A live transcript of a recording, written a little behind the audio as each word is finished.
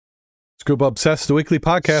Scuba Obsessed, the weekly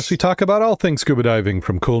podcast. We talk about all things scuba diving,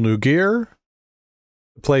 from cool new gear,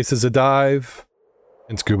 places to dive,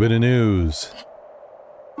 and scuba news.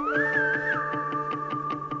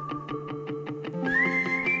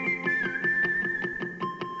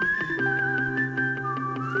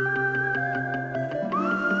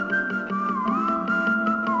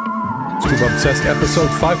 Scuba Obsessed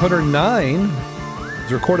episode 509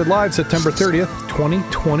 is recorded live September 30th,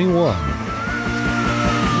 2021.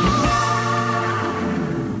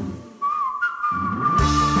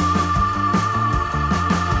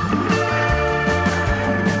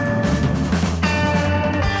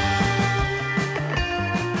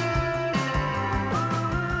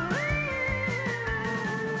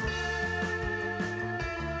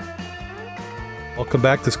 Welcome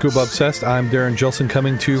back to Scuba Obsessed. I'm Darren Gilson,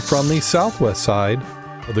 coming to you from the southwest side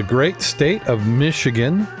of the great state of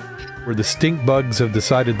Michigan, where the stink bugs have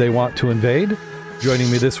decided they want to invade. Joining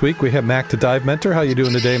me this week, we have Mac the Dive Mentor. How you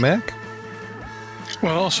doing today, Mac?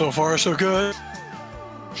 Well, so far so good.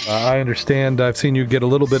 I understand I've seen you get a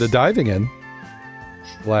little bit of diving in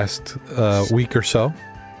last week or so.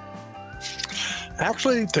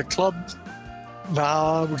 Actually, the club, we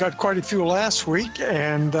got quite a few last week,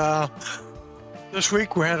 and this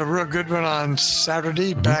week we had a real good one on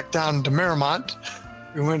Saturday back down to Merrimont.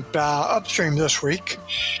 We went upstream this week,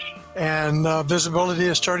 and visibility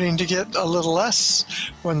is starting to get a little less.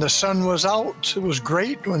 When the sun was out, it was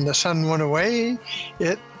great. When the sun went away,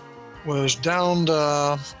 it was down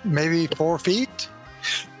to maybe 4 feet.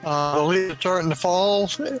 The leaves are starting to fall,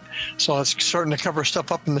 so it's starting to cover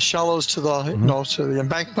stuff up in the shallows to the to the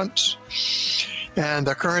embankments, and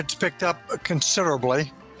the currents picked up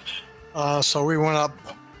considerably. So we went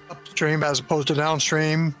upstream as opposed to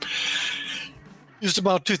downstream. Used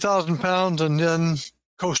about 2,000 pounds and then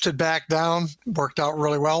coasted back down. Worked out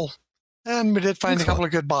really well. And we did find a couple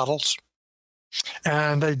of good bottles.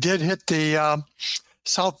 And they did hit the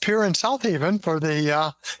South Pier in South Haven for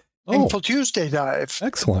the Thankful Tuesday dive.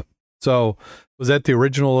 Excellent. So was that the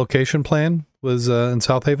original location plan, was in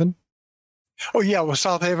South Haven? Oh, yeah, it was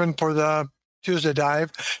South Haven for the Tuesday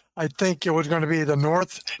dive. I think it was going to be the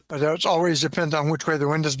north, but it always depends on which way the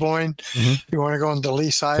wind is blowing. If you want to go on the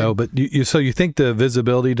lee side. So, but you think the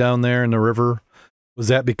visibility down there in the river, was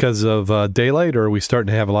that because of daylight, or are we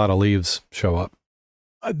starting to have a lot of leaves show up?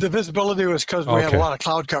 The visibility was because we had a lot of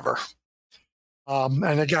cloud cover,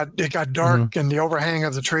 and it got dark in the overhang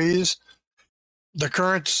of the trees. The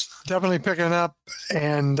current's definitely picking up,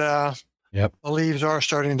 and the leaves are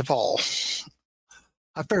starting to fall.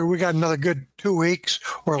 I figure we got another good 2 weeks,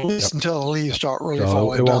 or at least until the leaves start really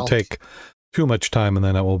falling down. It won't take too much time, and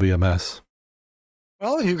then it will be a mess.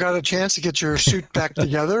 Well, you got a chance to get your suit back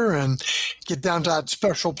together and get down to that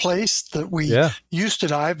special place that we used to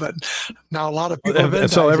dive, but now a lot of people have been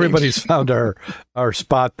so diving. Everybody's found our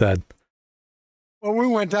spot then. Well, we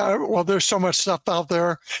went down. Well, there's so much stuff out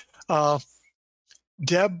there.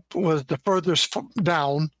 Deb was the furthest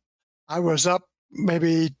down. I was up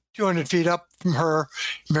maybe 200 feet up from her.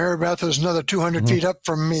 Mary Beth was another 200 feet up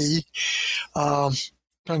from me. Trying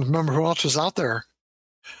to remember who else was out there.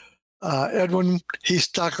 Edwin, he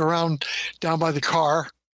stuck around down by the car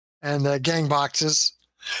and the gang boxes.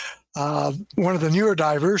 One of the newer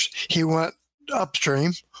divers, he went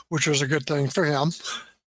upstream, which was a good thing for him.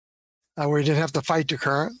 We didn't have to fight the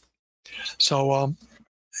current. So,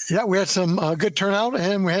 we had some good turnout,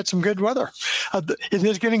 and we had some good weather. It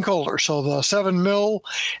is getting colder, so the 7 mil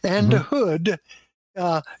and the hood,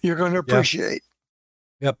 you're going to appreciate.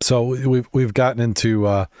 Yep. So we've gotten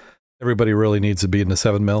into everybody really needs to be in the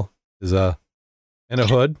 7 mil and a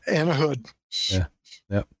hood. And a hood. Yeah.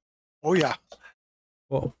 Yep. Oh yeah.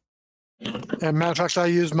 Whoa. And matter of fact, I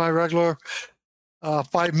use my regular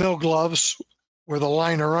 5 mil gloves with a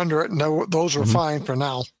liner under it, and those are fine for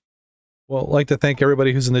now. Well, I'd like to thank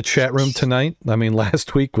everybody who's in the chat room tonight. I mean,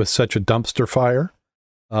 last week was such a dumpster fire,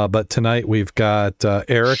 but tonight we've got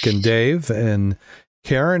Eric and Dave and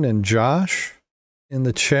Karen and Josh in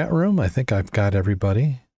the chat room. I think I've got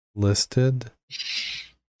everybody listed.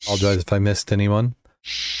 Apologize if I missed anyone.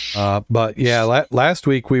 But yeah, last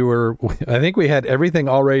week I think we had everything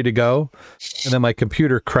all ready to go, and then my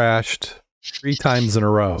computer crashed 3 times in a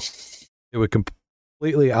row. It would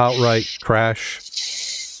completely outright crash,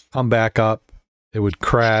 come back up, it would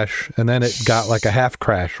crash, and then it got like a half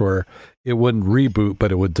crash where it wouldn't reboot,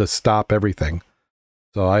 but it would just stop everything.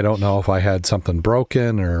 So I don't know if I had something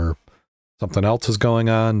broken or something else is going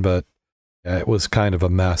on, but yeah, it was kind of a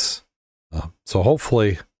mess. So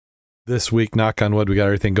hopefully this week, knock on wood, we got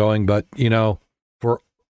everything going. But, you know, for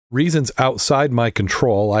reasons outside my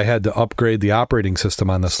control, I had to upgrade the operating system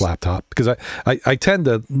on this laptop because I tend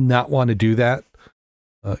to not want to do that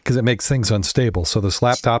because it makes things unstable. So this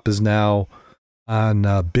laptop is now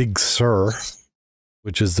on Big Sur,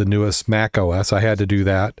 which is the newest Mac OS. I had to do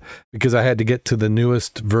that because I had to get to the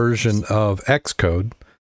newest version of Xcode,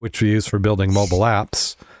 which we use for building mobile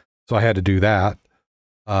apps. So I had to do that.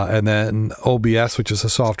 And then OBS, which is a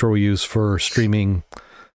software we use for streaming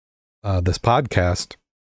this podcast,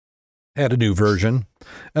 had a new version.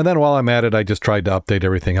 And then while I'm at it, I just tried to update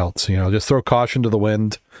everything else. Just throw caution to the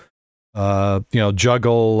wind.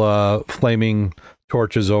 Juggle flaming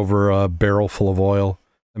torches over a barrel full of oil.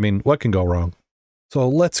 I mean, what can go wrong? So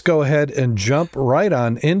let's go ahead and jump right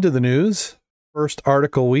on into the news. First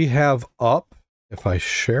article we have up, if I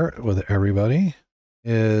share it with everybody,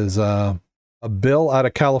 is a bill out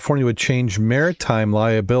of California would change maritime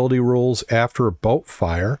liability rules after a boat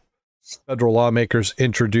fire. Federal lawmakers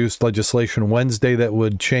introduced legislation Wednesday that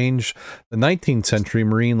would change the 19th century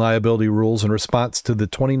marine liability rules in response to the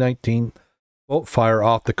 2019 boat fire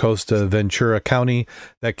off the coast of Ventura County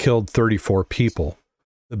that killed 34 people.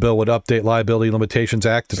 The bill would update Liability Limitations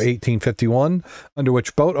Act of 1851, under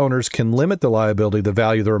which boat owners can limit the liability of the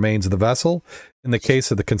value of the remains of the vessel. In the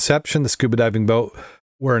case of the Conception, the scuba diving boat,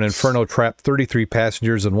 where an inferno trapped 33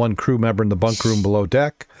 passengers and one crew member in the bunk room below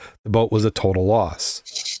deck, the boat was a total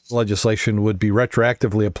loss. The legislation would be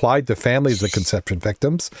retroactively applied to families of the Conception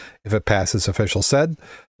victims if it passes, officials said.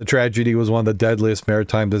 The tragedy was one of the deadliest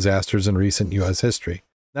maritime disasters in recent U.S. history.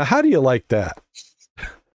 Now, how do you like that?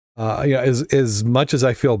 As much as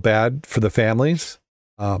I feel bad for the families,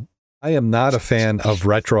 I am not a fan of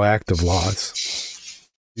retroactive laws.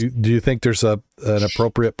 Do you think there's an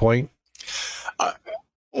appropriate point?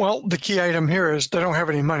 Well, the key item here is they don't have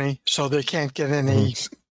any money, so they can't get any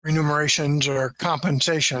remunerations or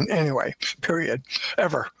compensation anyway, period,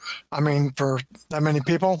 ever. I mean, for that many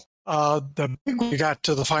people, the big we got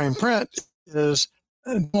to the fine print is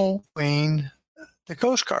knowing the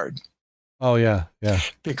Coast Guard. Oh, yeah.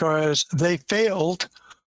 Because they failed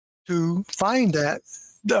to find that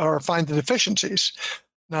or find the deficiencies.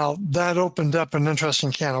 Now, that opened up an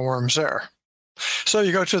interesting can of worms there. So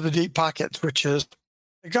you go to the deep pockets, which is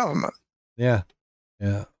the government. Yeah.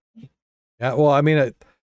 Well, I mean,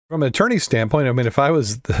 from an attorney standpoint, I mean, if I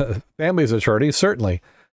was the family's attorney, certainly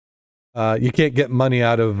you can't get money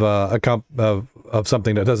out of of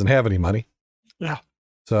something that doesn't have any money. Yeah.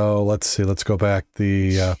 So let's see. Let's go back.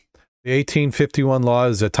 The 1851 law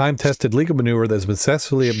is a time-tested legal maneuver that has been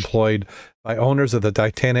successfully employed by owners of the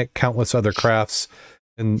Titanic, countless other crafts,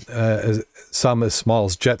 and some as small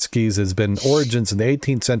as jet skis, has been origins in the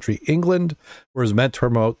 18th century England, where it was meant to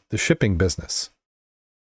promote the shipping business.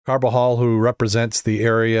 Carbajal, who represents the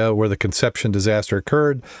area where the Conception disaster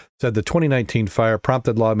occurred, said the 2019 fire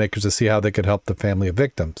prompted lawmakers to see how they could help the family of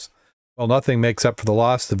victims. While nothing makes up for the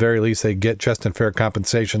loss, at the very least they get just and fair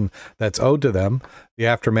compensation that's owed to them. The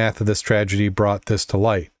aftermath of this tragedy brought this to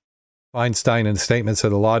light. Feinstein, in a statement,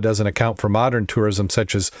 said the law doesn't account for modern tourism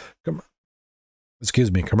such as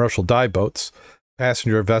commercial dive boats.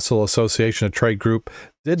 Passenger Vessel Association, a trade group,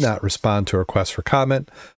 did not respond to a request for comment.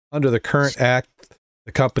 Under the current act,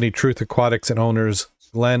 the company Truth Aquatics and owners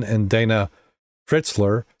Glenn and Dana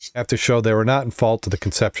Fritzler have to show they were not in fault of the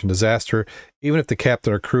Conception disaster. Even if the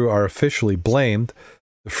captain or crew are officially blamed,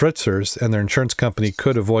 the Fritzlers and their insurance company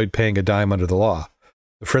could avoid paying a dime under the law.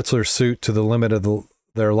 The Fritzler suit to the limit of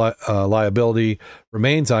their liability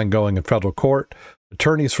remains ongoing in federal court.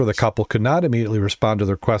 Attorneys for the couple could not immediately respond to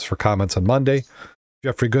the request for comments on Monday.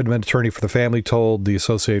 Jeffrey Goodman, attorney for the family, told the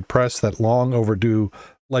Associated Press that long overdue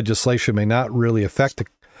legislation may not really affect the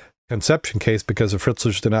Conception case because the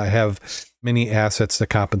Fritzlers do not have many assets to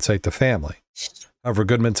compensate the family. However,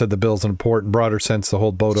 Goodman said the bill is an important, broader sense to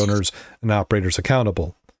hold boat owners and operators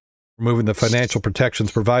accountable. Removing the financial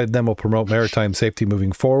protections provided them will promote maritime safety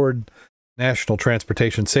moving forward. National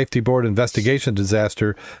Transportation Safety Board investigation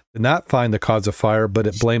disaster did not find the cause of fire, but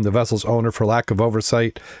it blamed the vessel's owner for lack of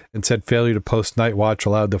oversight and said failure to post night watch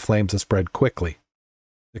allowed the flames to spread quickly.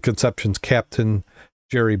 The Conception's captain,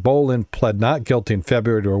 Jerry Boland, pled not guilty in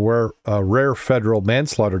February to a rare federal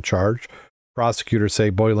manslaughter charge. Prosecutors say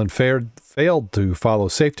Boylan failed to follow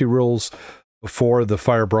safety rules before the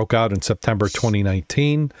fire broke out in September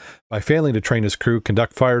 2019 by failing to train his crew,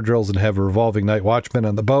 conduct fire drills, and have a revolving night watchman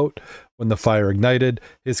on the boat when the fire ignited.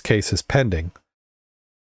 His case is pending.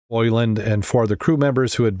 Boylan and four other crew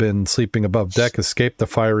members who had been sleeping above deck escaped the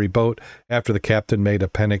fiery boat after the captain made a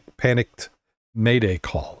panicked mayday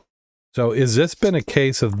call. So has this been a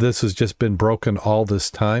case of this has just been broken all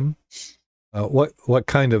this time? What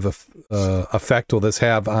kind of effect will this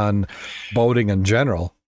have on boating in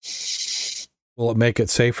general? Will it make it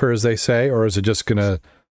safer, as they say, or is it just going to...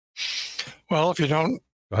 Well, if you don't...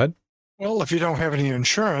 Go ahead. Well, if you don't have any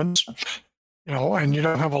insurance, and you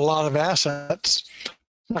don't have a lot of assets,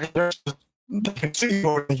 they can see you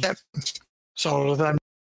what you get. So then,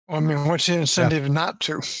 what's the incentive not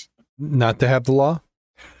to? Not to have the law?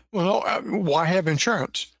 Well, no, why have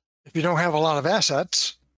insurance? If you don't have a lot of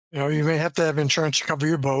assets, you may have to have insurance to cover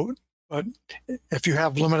your boat. But if you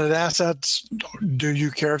have limited assets, do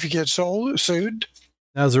you care if you get sued?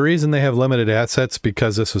 Now, is the reason they have limited assets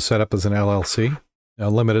because this was set up as an LLC, a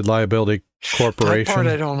limited liability corporation? That part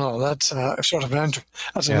I don't know. That's sort of an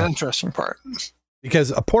interesting part.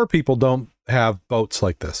 Because poor people don't have boats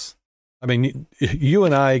like this. I mean, you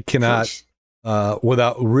and I cannot,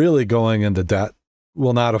 without really going into debt,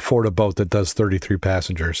 will not afford a boat that does 33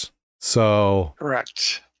 passengers. So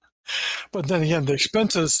correct. But then again, the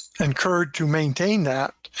expenses incurred to maintain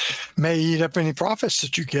that may eat up any profits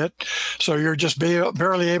that you get. So you're just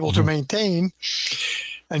barely able to maintain,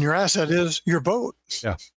 and your asset is your boat.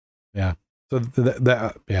 Yeah. Yeah. So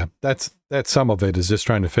that's some of it is just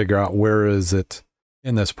trying to figure out where is it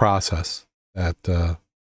in this process that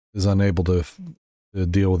is unable to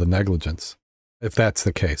deal with the negligence. If that's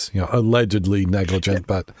the case, allegedly negligent,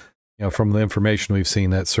 but from the information we've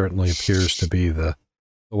seen, that certainly appears to be the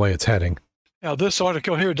way it's heading. Now, this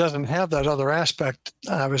article here doesn't have that other aspect.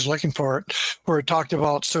 I was looking for it, where it talked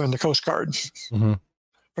about suing the Coast Guard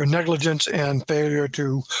for negligence and failure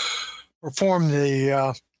to perform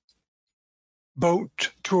the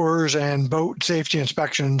boat tours and boat safety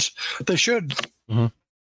inspections. They should. I'm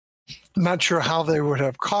not sure how they would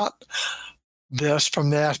have caught this from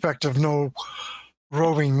the aspect of no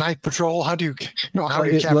roving night patrol. How do you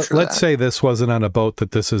capture let's say this wasn't on a boat,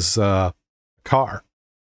 that this is a car.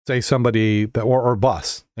 Say somebody or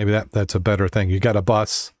bus. Maybe that's a better thing. You got a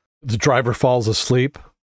bus, the driver falls asleep,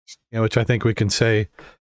 which I think we can say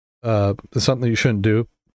is something you shouldn't do,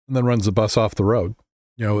 and then runs the bus off the road.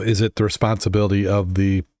 Is it the responsibility of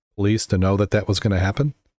the police to know that was going to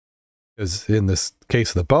happen? Because in this case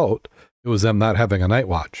of the boat, it was them not having a night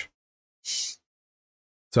watch.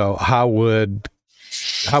 So how would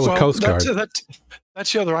Coast Guard?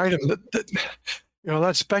 That's the other item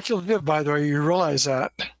that's speculative, by the way. You realize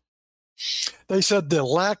that. They said the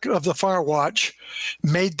lack of the fire watch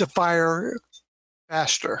made the fire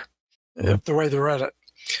faster, the way they read it.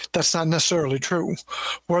 That's not necessarily true.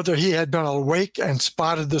 Whether he had been awake and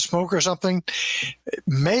spotted the smoke or something, it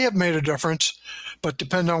may have made a difference, but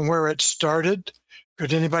depending on where it started,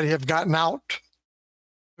 could anybody have gotten out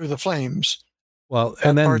through the flames? Well,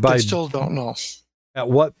 and then they still don't know.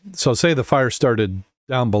 So say the fire started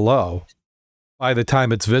down below. By the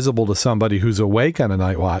time it's visible to somebody who's awake on a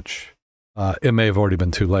night watch, it may have already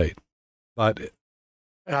been too late. But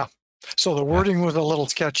yeah, so the wording was a little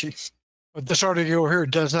sketchy. But this article here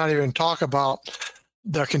does not even talk about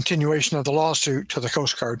the continuation of the lawsuit to the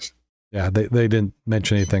Coast Guard. Yeah, they didn't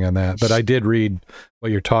mention anything on that. But I did read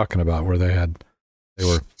what you're talking about, where they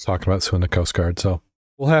were talking about suing the Coast Guard. So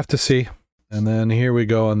we'll have to see. And then here we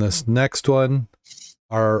go on this next one.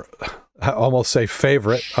 I almost say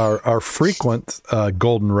favorite, our frequent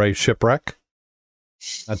Golden Ray shipwreck.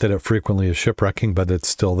 Not that it frequently is shipwrecking, but it's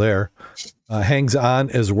still there. Hangs on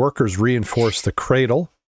as workers reinforce the cradle.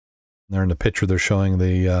 There in the picture, they're showing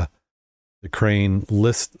the crane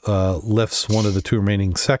lifts one of the two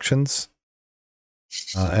remaining sections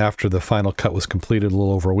after the final cut was completed a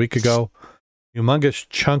little over a week ago. Humongous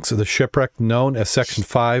chunks of the shipwreck, known as Section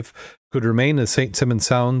 5, could remain in St. Simon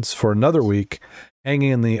Sounds for another week,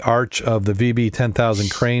 hanging in the arch of the VB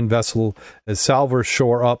 10,000 crane vessel as salvors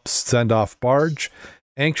shore up send-off barge.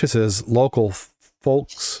 Anxious as local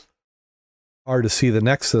folks are to see the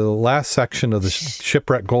next to the last section of the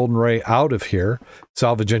shipwreck Golden Ray out of here,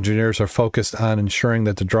 salvage engineers are focused on ensuring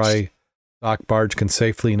that the dry dock barge can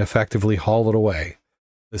safely and effectively haul it away.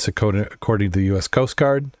 This according to the U.S. Coast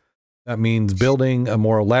Guard. That means building a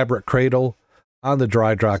more elaborate cradle on the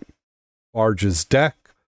dry dock barge's deck,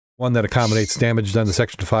 one that accommodates damage done to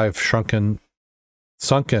Section 5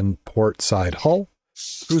 sunken port side hull.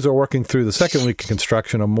 Crews are working through the second week of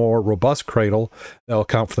construction, a more robust cradle that will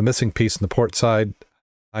account for the missing piece in the port side.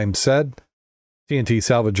 I'm said. TNT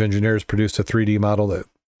Salvage Engineers produced a 3D model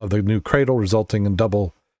of the new cradle, resulting in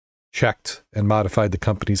double-checked and modified the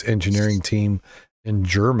company's engineering team in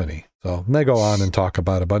Germany. So they go on and talk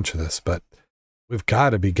about a bunch of this, but we've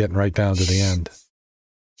got to be getting right down to the end.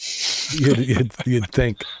 You'd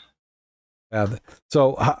think.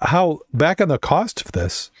 So how back on the cost of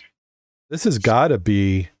this has got to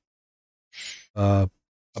be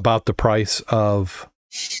about the price of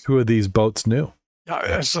two of these boats new.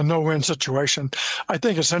 It's a no-win situation. I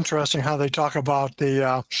think it's interesting how they talk about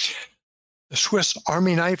the Swiss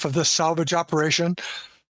Army knife of this salvage operation.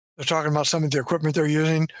 They're talking about some of the equipment they're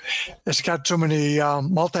using. It's got so many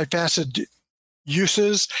multifaceted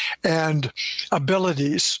uses and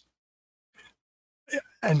abilities.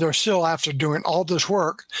 And they're still, after doing all this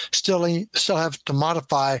work, still have to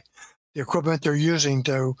modify the equipment they're using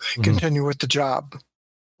to continue with the job.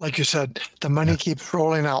 Like you said, the money keeps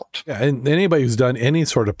rolling out. Yeah, and anybody who's done any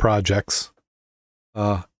sort of projects,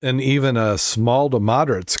 and even a small to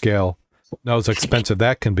moderate scale, knows how expensive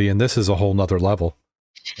that can be, and this is a whole nother level.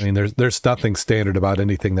 I mean, there's nothing standard about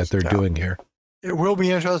anything that they're doing here. It will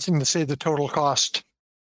be interesting to see the total cost.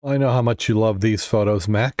 I know how much you love these photos,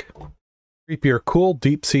 Mac. Creepy or cool,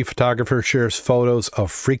 deep sea photographer shares photos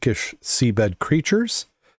of freakish seabed creatures.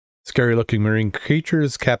 Scary looking marine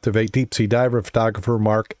creatures captivate deep sea diver photographer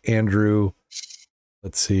Mark Andrew.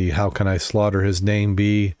 Let's see, how can I slaughter his name?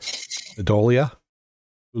 Be Adolia,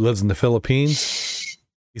 who lives in the Philippines.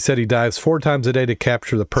 He said he dives 4 times a day to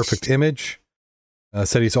capture the perfect image.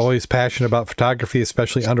 Said he's always passionate about photography,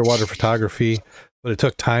 especially underwater photography, but it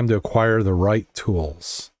took time to acquire the right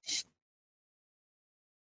tools.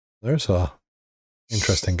 There's a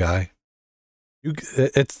interesting guy.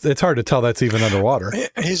 It's hard to tell that's even underwater.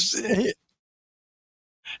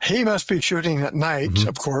 He must be shooting at night,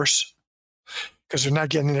 of course, because they're not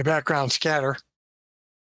getting any background scatter.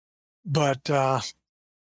 But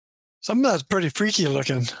some of that's pretty freaky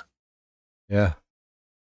looking. Yeah.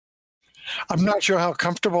 I'm not sure how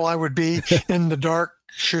comfortable I would be in the dark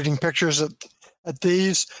shooting pictures at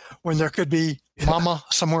these when there could be Mama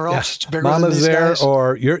somewhere else. It's bigger Mama's than these there, guys.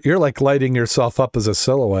 or you're like lighting yourself up as a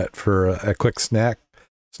silhouette for a quick snack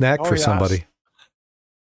for somebody.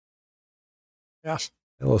 Yeah.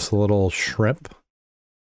 Just a little shrimp.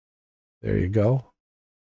 There you go.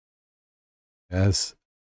 Yes.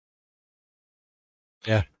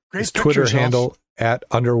 Yeah. Great His Twitter handle at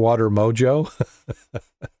Underwater Mojo.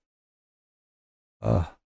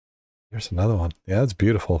 Here's another one. Yeah, that's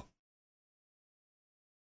beautiful.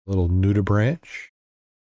 Little nudibranch.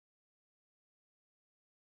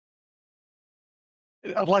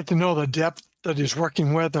 I'd like to know the depth that he's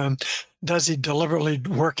working with, and does he deliberately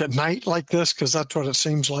work at night like this? Because that's what it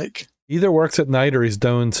seems like. Either works at night or he's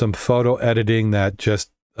doing some photo editing that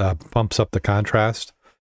just pumps up the contrast.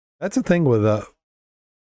 That's the thing with a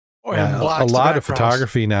lot of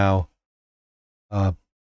photography now,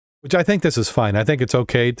 which I think this is fine. I think it's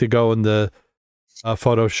okay to go in the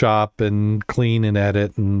Photoshop and clean and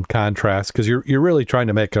edit and contrast, because you're really trying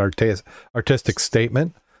to make an artistic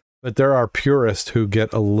statement. But there are purists who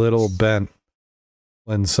get a little bent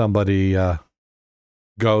when somebody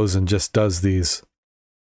goes and just does these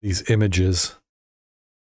images.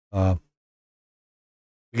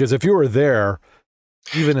 Because if you were there,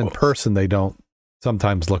 even in person, they don't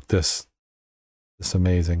sometimes look this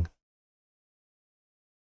amazing.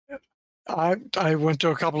 I went to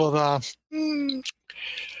a couple of the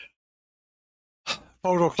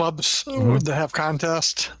photo clubs that have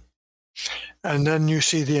contests, and then you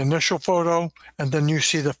see the initial photo, and then you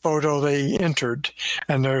see the photo they entered,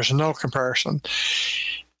 and there's no comparison.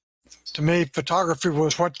 To me, photography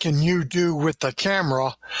was what can you do with the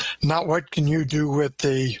camera, not what can you do with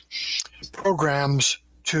the programs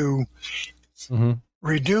to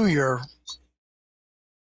redo your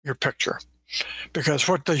picture. Because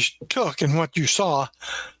what they took and what you saw,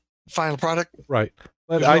 final product, right?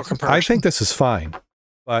 But I think this is fine.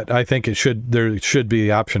 But I think there should be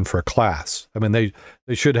the option for a class. I mean, they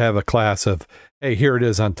should have a class of, hey, here it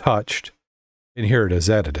is untouched, and here it is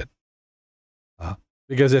edited.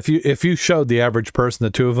 Because if you showed the average person the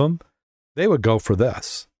two of them, they would go for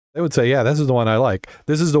this. They would say, yeah, this is the one I like.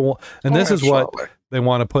 This is the one, and this is what they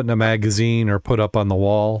want to put in a magazine or put up on the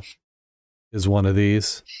wall. Is one of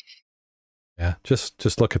these. Yeah,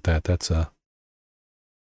 just look at that. That's a.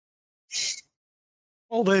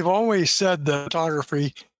 Well, they've always said that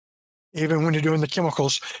photography, even when you're doing the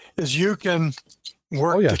chemicals, is you can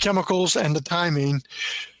work the chemicals and the timing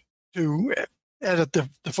to edit the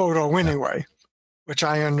photo anyway, which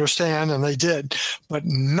I understand, and they did, but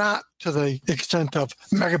not to the extent of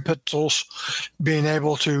megapixels being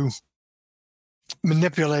able to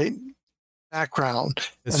manipulate background.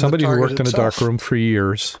 As somebody who worked in a darkroom for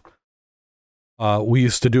years, we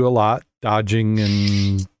used to do a lot, dodging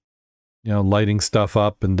and lighting stuff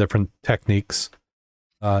up and different techniques.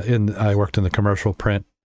 I worked in the commercial print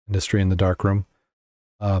industry in the darkroom,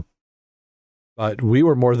 but we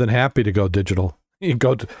were more than happy to go digital. You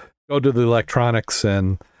go to the electronics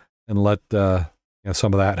and let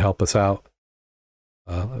some of that help us out.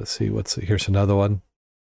 Let's see, here's another one.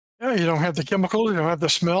 Yeah, you don't have the chemicals, you don't have the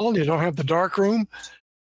smell, you don't have the dark room.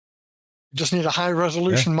 You just need a high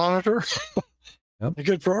resolution monitor. Yep. A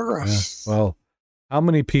good program. Yeah. Well, how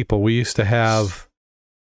many people? We used to have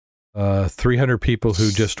 300 people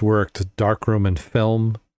who just worked darkroom and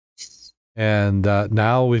film, and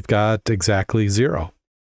now we've got exactly 0.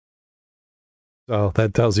 So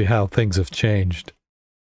that tells you how things have changed.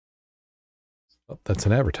 Oh, that's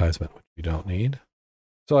an advertisement, which you don't need.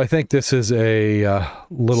 So I think this is a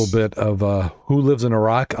little bit of Who Lives in a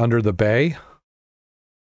Rock Under the Bay.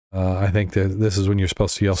 I think that this is when you're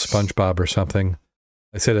supposed to yell SpongeBob or something.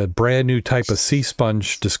 I said a brand new type of sea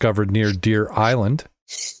sponge discovered near Deer Island.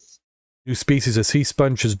 New species of sea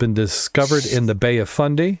sponge has been discovered in the Bay of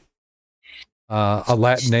Fundy. A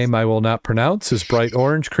Latin name I will not pronounce is bright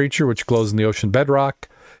orange creature which glows in the ocean bedrock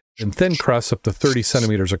in thin crusts up to 30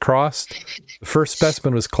 centimeters across. The first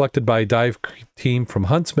specimen was collected by a dive team from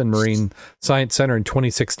Huntsman Marine Science Center in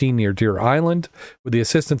 2016 near Deer Island with the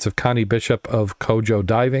assistance of Connie Bishop of Kojo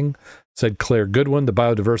Diving, said Claire Goodwin, the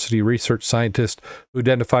biodiversity research scientist who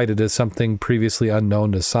identified it as something previously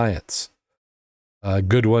unknown to science.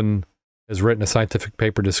 Goodwin has written a scientific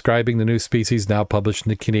paper describing the new species, now published in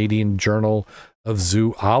the Canadian Journal of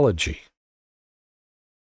Zoology.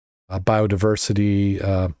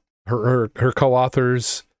 Biodiversity, her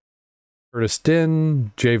co-authors, Curtis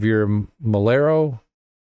Din, Javier Malero,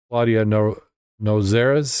 Claudia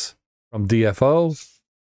Nozeres from DFO.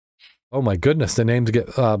 Oh my goodness, the names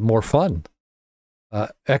get more fun.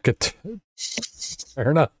 Ekaterina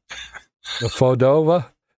Fodova.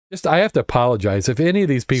 I have to apologize. If any of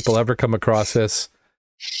these people ever come across this,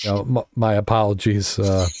 my apologies.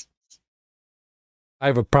 I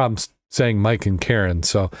have a problem saying Mike and Karen.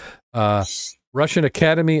 So, Russian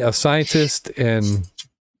Academy of Scientists in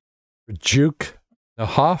Juk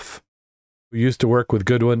Nahoff, who used to work with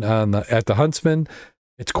Goodwin at the Huntsman.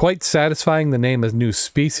 It's quite satisfying the name of new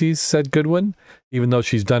species, said Goodwin. Even though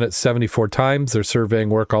she's done it 74 times, they're surveying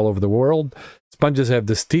work all over the world. Sponges have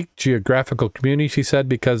distinct geographical community, she said,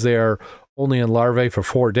 because they are only in larvae for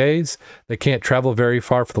 4 days. They can't travel very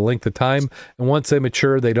far for the length of time, and once they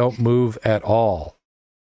mature, they don't move at all.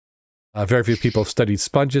 Very few people have studied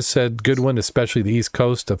sponges, said Goodwin, especially the east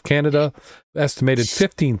coast of Canada. Estimated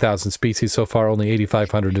 15,000 species so far, only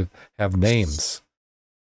 8,500 have names.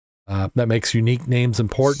 That makes unique names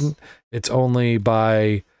important. It's only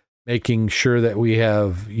by making sure that we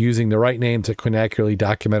have using the right names that can accurately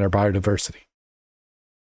document our biodiversity.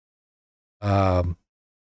 A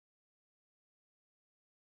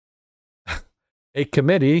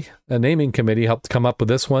naming committee helped come up with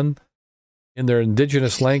this one in their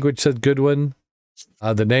indigenous language, said Goodwin.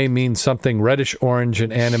 The name means something reddish orange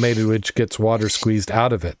and animated, which gets water squeezed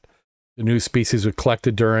out of it. The new species were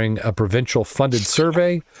collected during a provincial funded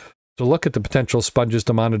survey to look at the potential sponges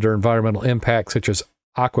to monitor environmental impacts such as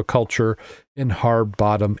aquaculture in hard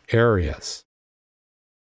bottom areas.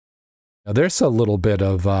 Now there's a little bit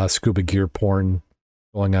of scuba gear porn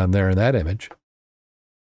going on there in that image.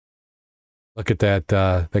 Look at that.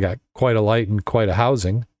 They got quite a light and quite a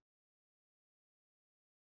housing.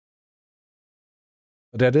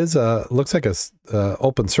 But that is looks like a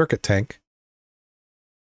open circuit tank.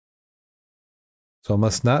 So it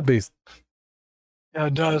must not be. Yeah,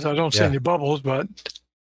 it does. I don't see any bubbles, but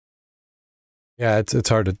yeah, it's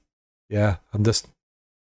hard to. Yeah, I'm just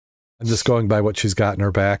going by what she's got in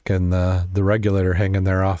her back and the regulator hanging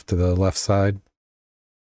there off to the left side.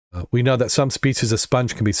 We know that some species of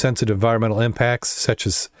sponge can be sensitive to environmental impacts, such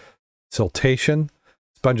as siltation.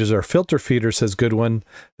 Sponges are filter feeders, says Goodwin.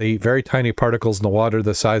 They eat very tiny particles in the water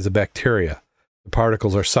the size of bacteria. The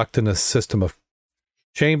particles are sucked in a system of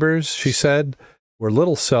chambers, she said, where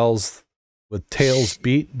little cells with tails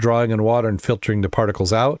beat, drawing in water and filtering the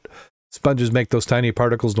particles out. Sponges make those tiny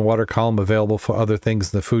particles in the water column available for other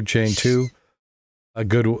things in the food chain too.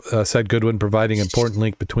 Said Goodwin, providing an important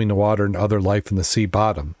link between the water and other life in the sea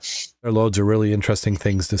bottom. Their loads are really interesting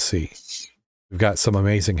things to see. We've got some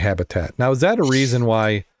amazing habitat. Now, is that a reason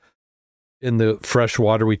why in the fresh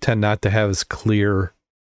water we tend not to have as clear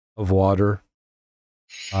of water?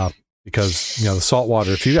 Because, the salt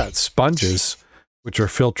water, if you got sponges, which are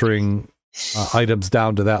filtering items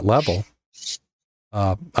down to that level,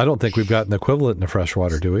 I don't think we've got an equivalent in the fresh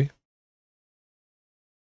water, do we?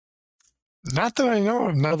 Not that I know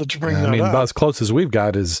of, now that you bring that up. About as close as we've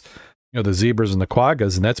got is, the zebras and the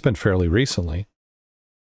quaggas, and that's been fairly recently.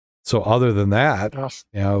 So other than that,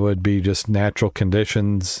 it would be just natural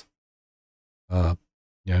conditions, algae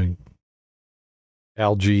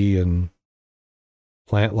and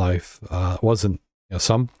plant life. It wasn't,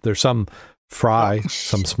 there's some fry,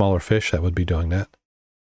 some smaller fish that would be doing that.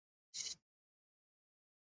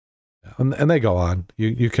 And they go on.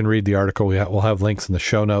 You can read the article. We'll have links in the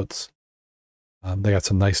show notes. They got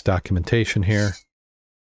some nice documentation here.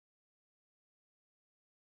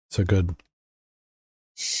 So good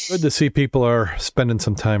to see people are spending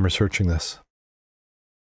some time researching this.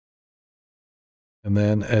 And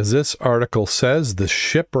then, as this article says, the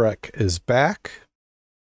shipwreck is back.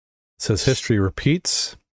 It says history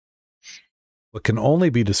repeats. What can only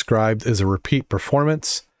be described as a repeat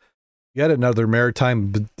performance. Yet another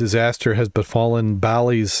maritime disaster has befallen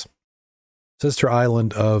Bali's sister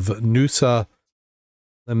island of Nusa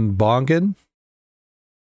Lembongan.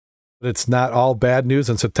 But it's not all bad news.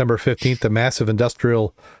 On September 15th, a massive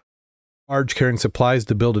industrial barge carrying supplies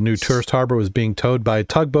to build a new tourist harbor was being towed by a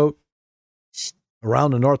tugboat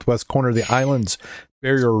around the northwest corner of the island's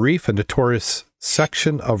barrier reef, a notorious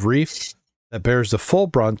section of reef that bears the full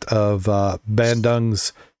brunt of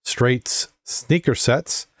Bandung's Straits sneaker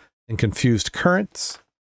sets and confused currents.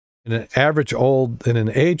 In an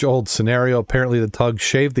age-old scenario, apparently the tug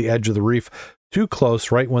shaved the edge of the reef too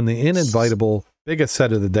close right when the uninvitable biggest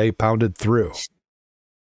set of the day pounded through.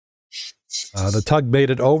 The tug made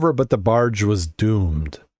it over, but the barge was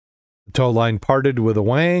doomed. The tow line parted with a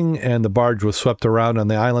wang, and the barge was swept around on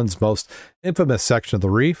the island's most infamous section of the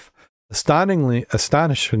reef.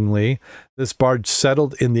 Astonishingly, this barge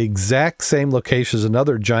settled in the exact same location as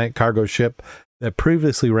another giant cargo ship that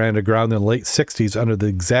previously ran aground in the late 60s under the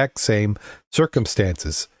exact same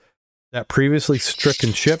circumstances. That previously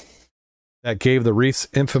stricken ship that gave the reef's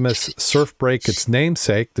infamous surf break its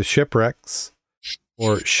namesake, the shipwrecks,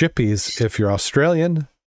 or shippies if you're Australian.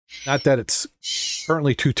 Not that it's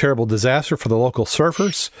currently too terrible disaster for the local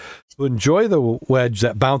surfers who enjoy the wedge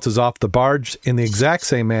that bounces off the barge in the exact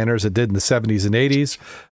same manner as it did in the 70s and 80s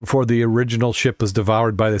before the original ship was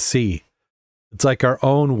devoured by the sea. It's like our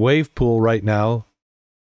own wave pool right now,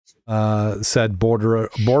 said Board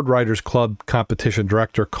Riders Club competition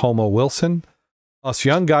director Como Wilson. Us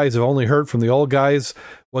young guys have only heard from the old guys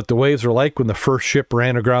what the waves were like when the first ship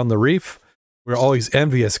ran aground the reef. We're always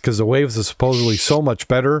envious because the waves are supposedly so much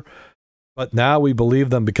better, but now we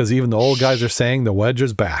believe them because even the old guys are saying the wedge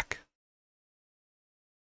is back.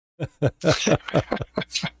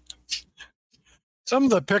 Some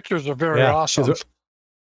of the pictures are very awesome,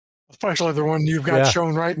 especially the one you've got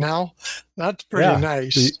shown right now. That's pretty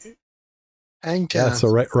nice. Hang ten. Yeah, so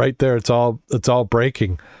right there, it's all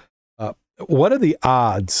breaking. What are the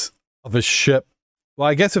odds of a ship? Well,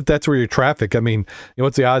 I guess if that's where your traffic, I mean,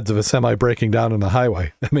 what's the odds of a semi breaking down on the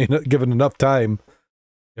highway? I mean, given enough time,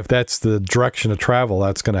 if that's the direction of travel,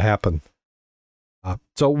 that's going to happen.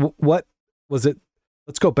 So what was it?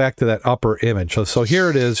 Let's go back to that upper image. So here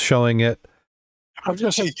it is showing it. I was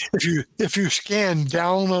going to say, if you scan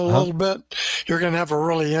down a little bit, you're going to have a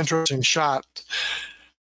really interesting shot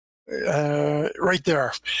right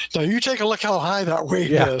there. Now, you take a look how high that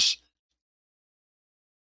wave is.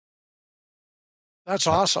 That's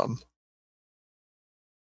awesome.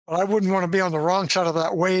 But I wouldn't want to be on the wrong side of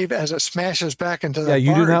that wave as it smashes back into that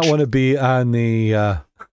you barge. Do not want to be on the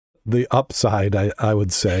upside, I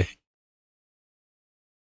would say.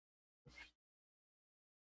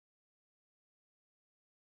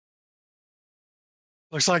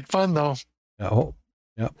 Looks like fun, though. Oh,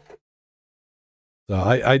 yeah. So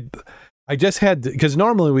I just had to, because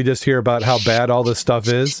normally we just hear about how bad all this stuff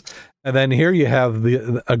is, and then here you have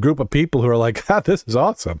a group of people who are like, this is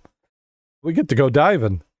awesome. We get to go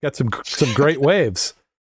diving, get some great waves.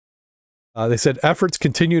 They said efforts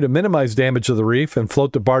continue to minimize damage to the reef and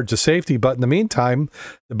float the barge to safety, but in the meantime,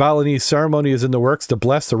 the Balinese ceremony is in the works to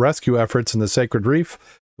bless the rescue efforts in the sacred reef.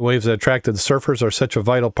 The waves that attracted the surfers are such a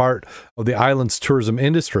vital part of the island's tourism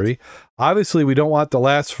industry. Obviously, we don't want to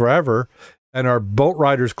last forever, and our Boat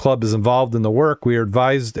Riders Club is involved in the work. We are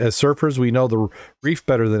advised as surfers, we know the reef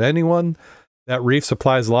better than anyone. That reef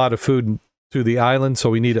supplies a lot of food to the island, so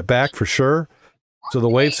we need it back for sure. So the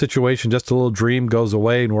wave situation, just a little dream, goes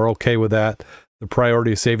away, and we're okay with that. The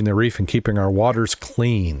priority is saving the reef and keeping our waters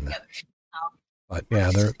clean. But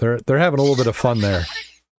yeah, they're having a little bit of fun there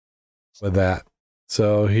with that.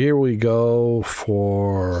 So here we go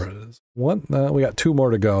for one. We got two more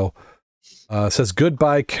to go. It says,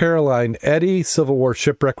 goodbye, Caroline Eddy. Civil War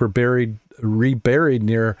shipwreck reburied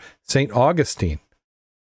near St. Augustine.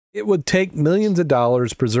 It would take millions of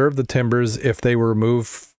dollars to preserve the timbers if they were removed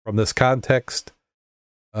from this context.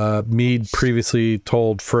 Meade previously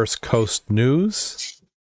told First Coast News.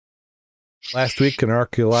 Last week, an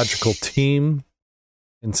archaeological team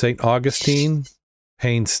in St. Augustine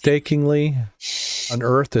painstakingly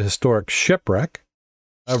unearthed a historic shipwreck.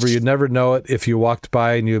 However, you'd never know it if you walked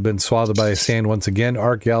by and you had been swallowed by sand once again.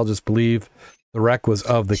 Archaeologists believe the wreck was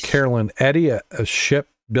of the Caroline Eddy, a ship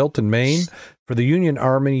built in Maine for the Union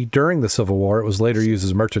Army during the Civil War. It was later used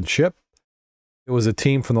as a merchant ship. It was a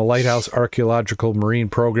team from the Lighthouse Archaeological Marine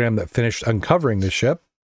Program that finished uncovering the ship.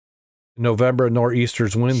 In November,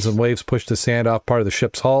 nor'easters, winds, and waves pushed the sand off part of the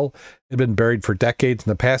ship's hull. It had been buried for decades. In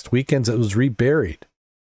the past weekends, it was reburied.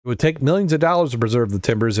 It would take millions of dollars to preserve the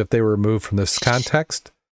timbers if they were removed from this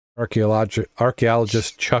context.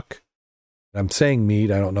 Archaeologist Chuck, I'm saying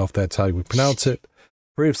Mead, I don't know if that's how you pronounce it,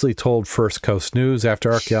 previously told First Coast News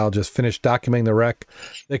after archaeologists finished documenting the wreck,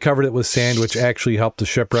 they covered it with sand, which actually helped the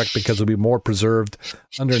shipwreck because it would be more preserved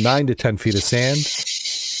under 9 to 10 feet of sand.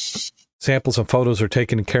 Samples and photos are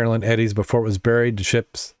taken in Carolyn Eddies before it was buried. The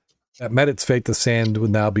ships that met its fate, the sand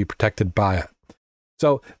would now be protected by it.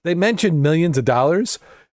 So they mentioned millions of dollars.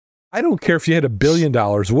 I don't care if you had $1 billion.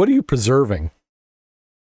 What are you preserving?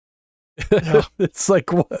 Yeah. It's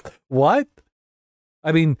like, what?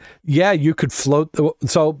 I mean, yeah, you could float.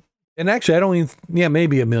 So, and actually, I don't even,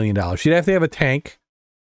 maybe $1 million. You'd have to have a tank.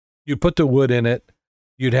 You'd put the wood in it.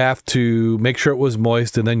 You'd have to make sure it was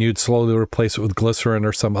moist, and then you'd slowly replace it with glycerin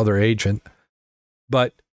or some other agent.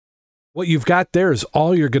 But what you've got there is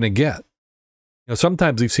all you're going to get. You know,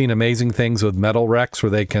 sometimes we've seen amazing things with metal wrecks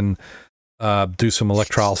where they can do some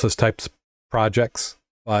electrolysis types projects,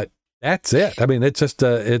 but that's it. I mean, it's just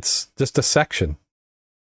a section,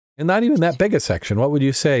 and not even that big a section. What would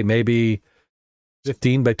you say? Maybe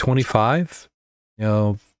 15 by 25. You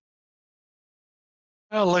know.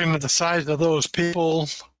 Well, looking at the size of those people.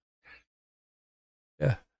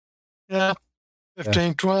 Yeah. Yeah.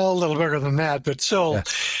 15, 12, a little bigger than that, but still. Yeah.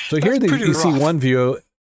 So here you see one view.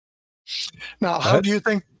 Now, how do you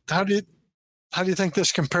think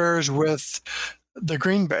this compares with the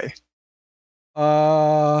Green Bay?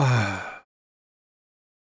 I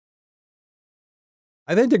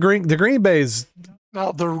think the Green Bay's.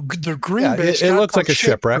 Now the Green Bay. It looks like a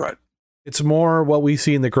shipwreck. Right. It's more what we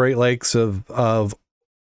see in the Great Lakes of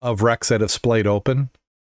wrecks that have splayed open,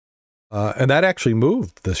 and that actually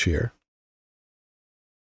moved this year.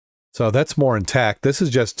 So that's more intact. This is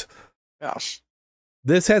just. Yeah.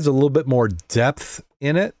 This has a little bit more depth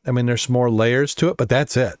in it. I mean, there's more layers to it, but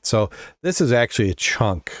that's it. So this is actually a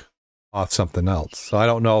chunk off something else. So I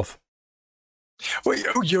don't know if.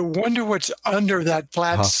 Well, you wonder what's under that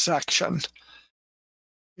flat section.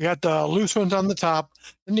 You got the loose ones on the top,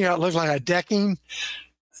 then you got look like a decking.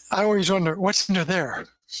 I always wonder what's under there.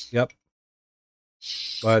 Yep.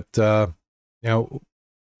 But you know,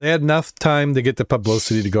 they had enough time to get the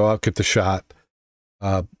publicity to go out, get the shot.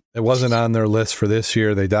 It wasn't on their list for this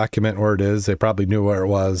year. They document where it is. They probably knew where it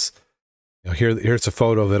was. You know, here's a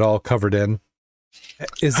photo of it all covered in.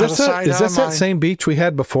 Is this that same beach we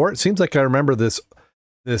had before? It seems like I remember this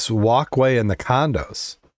walkway in the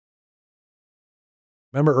condos.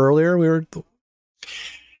 Remember earlier we were.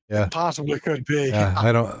 Yeah, possibly could be. Yeah,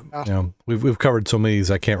 I don't. You know, we've covered so many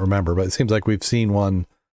I can't remember, but it seems like we've seen one,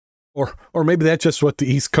 or maybe that's just what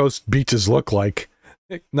the East Coast beaches look like.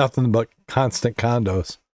 Nothing but constant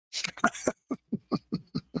condos.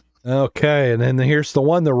 Okay, and then here's the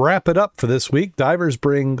one to wrap it up for this week. Divers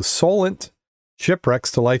bring Solent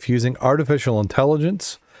shipwrecks to life using artificial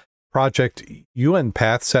intelligence. Project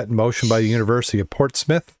UNPath set in motion by the University of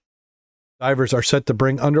Portsmouth. Divers are set to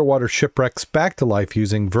bring underwater shipwrecks back to life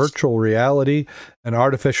using virtual reality and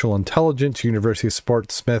artificial intelligence. University of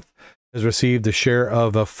Portsmouth has received a share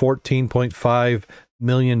of a £14.5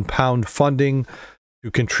 million funding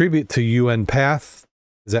to contribute to UNPath.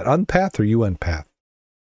 Is that UNPath or UNPath?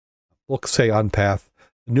 We'll say UNPath,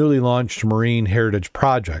 the newly launched Marine Heritage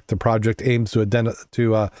Project. The project aims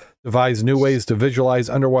to devise new ways to visualize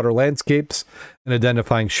underwater landscapes and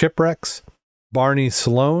identifying shipwrecks. Barney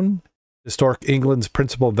Sloan, Historic England's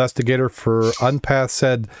principal investigator for UNPath,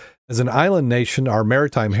 said, as an island nation, our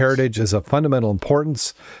maritime heritage is of fundamental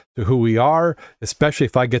importance to who we are, especially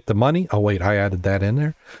if I get the money. Oh, wait, I added that in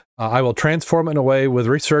there. I will transform it in a way with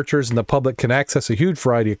researchers and the public can access a huge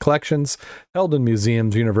variety of collections held in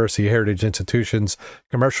museums, university heritage institutions,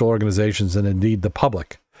 commercial organizations, and indeed the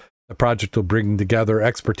public. The project will bring together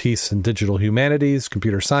expertise in digital humanities,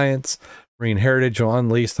 computer science, marine heritage, will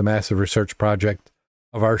unleash the massive research project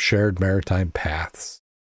of our shared maritime paths.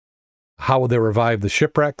 How will they revive the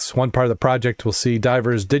shipwrecks? One part of the project will see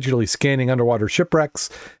divers digitally scanning underwater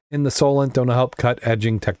shipwrecks in the Solent to help cut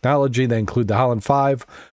edging technology. They include the Holland 5,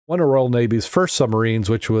 one of Royal Navy's first submarines,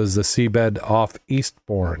 which was the seabed off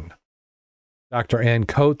Eastbourne. Dr. Ann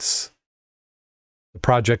Coates, the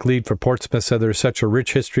project lead for Portsmouth, said there is such a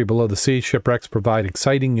rich history below the sea. Shipwrecks provide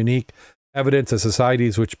exciting, unique evidence of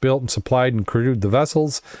societies which built and supplied and crewed the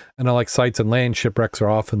vessels, and unlike sites on land, shipwrecks are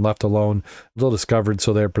often left alone until discovered,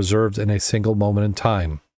 so they are preserved in a single moment in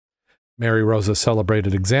time. Mary Rosa's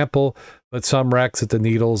celebrated example, but some wrecks at the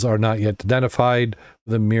Needles are not yet identified,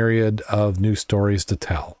 with a myriad of new stories to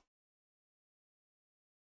tell.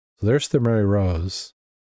 So there's the Mary Rose.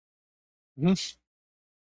 Mhm.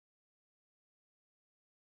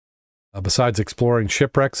 Besides exploring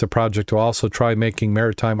shipwrecks, the project will also try making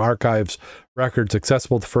maritime archives records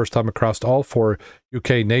accessible the first time across all 4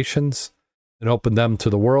 UK nations and open them to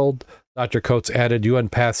the world. Dr. Coates added,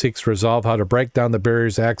 UNPath seeks to resolve how to break down the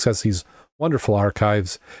barriers to access these wonderful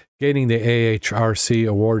archives. Gaining the AHRC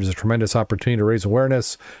award is a tremendous opportunity to raise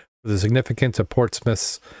awareness for the significance of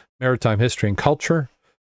Portsmouth's maritime history and culture.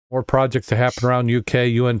 More projects to happen around UK.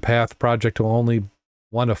 UNPath project will only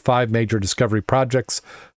one of 5 major discovery projects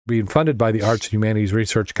being funded by the Arts and Humanities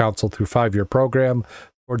Research Council through a 5-year program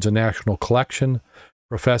towards a national collection.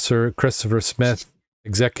 Professor Christopher Smith,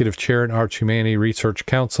 Executive Chair in Arts Humanities Research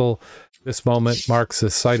Council. This moment marks the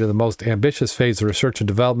site of the most ambitious phase of research and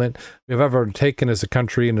development we have ever undertaken as a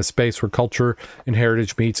country in a space where culture and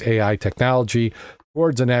heritage meets AI technology.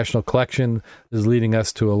 Towards a national collection is leading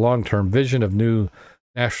us to a long-term vision of new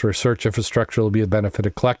national research infrastructure that will be a benefit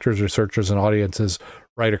of collectors, researchers, and audiences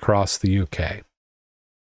right across the UK.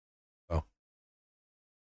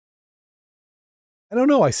 I don't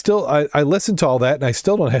know. I listened to all that and I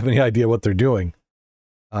still don't have any idea what they're doing.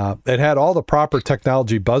 It had all the proper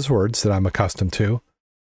technology buzzwords that I'm accustomed to.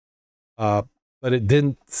 But it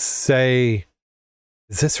didn't say,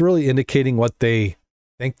 is this really indicating what they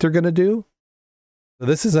think they're going to do? So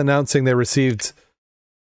this is announcing they received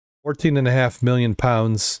 £14.5 million,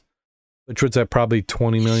 which was at probably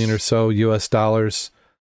 20 million or so US dollars,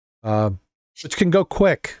 which can go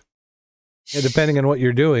quick, depending on what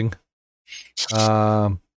you're doing.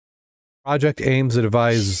 Project aims to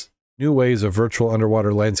devise new ways of virtual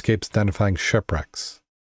underwater landscapes identifying shipwrecks.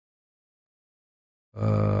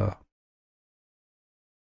 Yeah,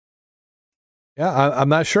 I'm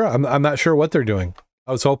not sure. I'm not sure what they're doing.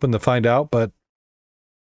 I was hoping to find out, but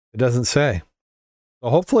it doesn't say. So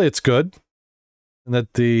hopefully it's good, and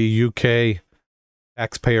that the UK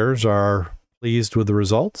taxpayers are pleased with the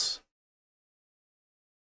results.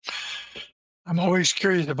 I'm always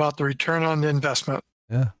curious about the return on the investment.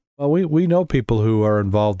 Yeah. Well, we know people who are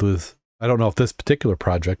involved with, I don't know if this particular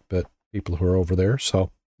project, but people who are over there.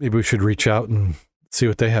 So maybe we should reach out and see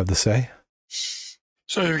what they have to say.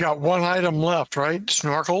 So you've got one item left, right?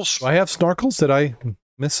 Snorkels? Do I have snorkels? Did I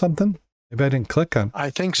miss something? Maybe I didn't click on.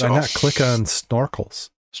 I think Did so. I not click on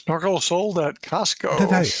snorkels? Snorkel sold at Costco.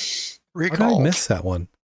 How Recall. did I miss that one?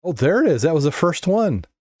 Oh, there it is. That was the first one.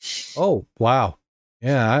 Oh, wow.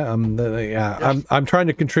 Yeah, I'm trying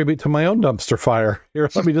to contribute to my own dumpster fire. Here,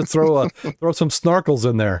 let me just throw some snorkels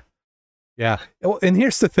in there. Yeah. And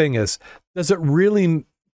here's the thing is, does it really,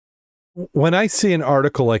 when I see an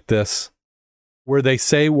article like this where they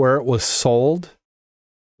say where it was sold,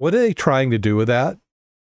 what are they trying to do with that?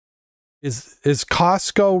 Is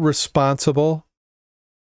Costco responsible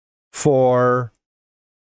for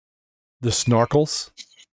the snorkels?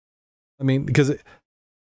 I mean, because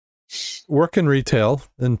work in retail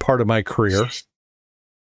and part of my career,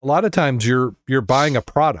 a lot of times you're buying a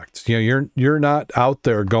product. You know, you're not out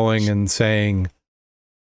there going and saying,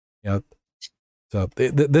 you know, so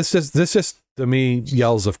this just to me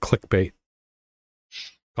yells of clickbait.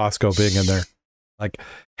 Costco being in there, like,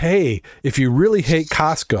 hey, if you really hate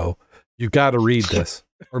Costco, you've got to read this.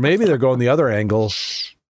 Or maybe they're going the other angle.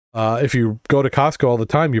 If you go to Costco all the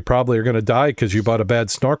time, you probably are going to die because you bought a bad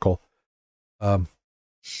snorkel. So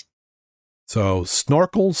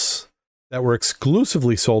snorkels that were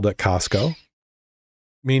exclusively sold at Costco,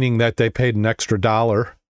 meaning that they paid an extra $1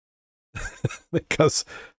 because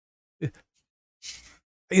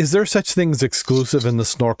is there such thing as exclusive in the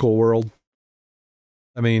snorkel world?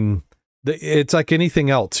 I mean, it's like anything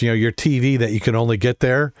else, you know, your TV that you can only get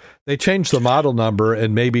there. They changed the model number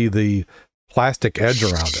and maybe the plastic edge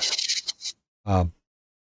around it.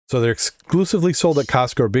 So they're exclusively sold at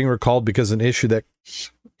Costco, are being recalled because of an issue that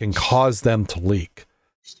can cause them to leak.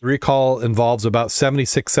 The recall involves about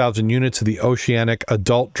 76,000 units of the Oceanic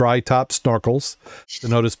adult dry top snorkels. The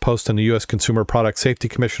notice post on the U.S. Consumer Product Safety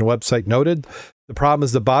Commission website noted the problem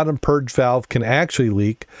is the bottom purge valve can actually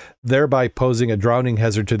leak, thereby posing a drowning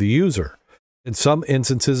hazard to the user. In some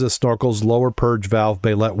instances, a snorkel's lower purge valve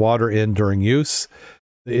may let water in during use.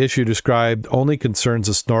 The issue described only concerns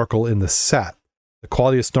the snorkel in the set. The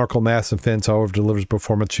quality of snorkel mass and fins, however, delivers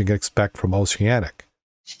performance you can expect from Oceanic.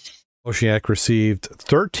 Oceanic received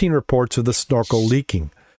 13 reports of the snorkel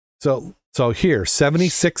leaking. So here,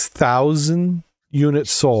 76,000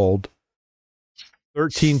 units sold.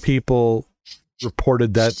 13 people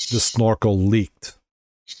reported that the snorkel leaked.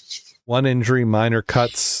 One injury, minor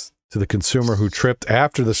cuts to the consumer who tripped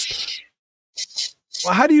after this.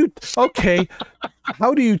 Well, how do you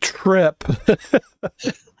trip?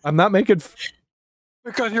 I'm not making...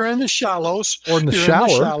 Because you're in the shallows. Or in the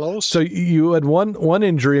shower. So you had one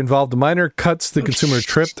injury involved minor cuts. The consumer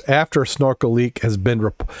tripped after a snorkel leak has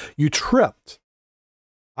been... You tripped.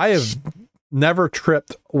 I have never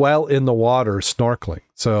tripped while in the water snorkeling.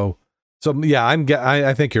 So yeah,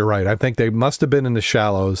 I think you're right. I think they must have been in the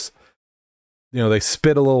shallows. You know, they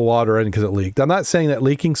spit a little water in because it leaked. I'm not saying that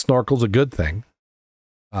leaking snorkel's a good thing.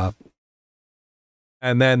 And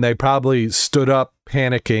then they probably stood up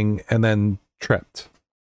panicking and then tripped.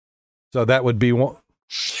 So that would be one.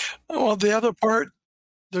 Well, the other part,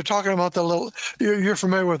 they're talking about the little... You're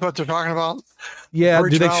familiar with what they're talking about? Yeah,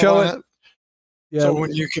 do they show it? Yeah. So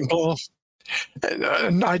when you can blow...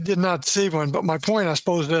 And I did not see one, but my point, I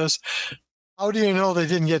suppose, is how do you know they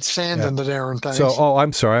didn't get sand into there and things? So,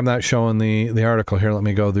 I'm sorry, I'm not showing the article here. Let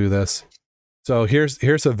me go through this. So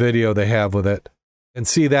here's a video they have with it. And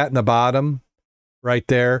see that in the bottom right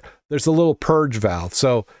there? There's a little purge valve.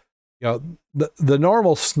 So, you know, the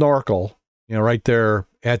normal snorkel, you know, right there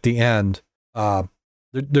at the end,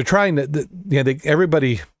 they're trying to,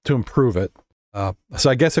 everybody to improve it. So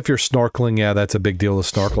I guess if you're snorkeling, yeah, that's a big deal to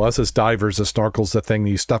snorkel. Us as divers, the snorkel's the thing that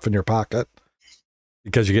you stuff in your pocket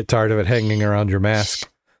because you get tired of it hanging around your mask.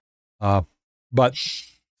 But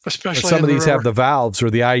especially some of these have the valves, or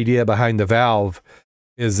the idea behind the valve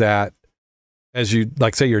is that as you,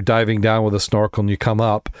 like, say you're diving down with a snorkel and you come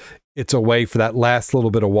up, it's a way for that last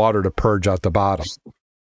little bit of water to purge out the bottom.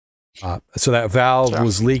 So that valve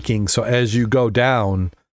was leaking. So as you go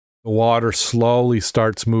down, the water slowly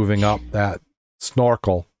starts moving up that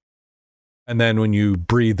snorkel. And then when you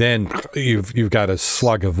breathe in, you've got a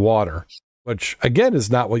slug of water, which again is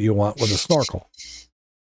not what you want with a snorkel.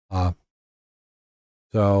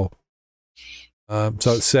 So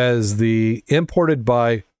it says the imported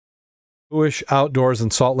by Buish Outdoors in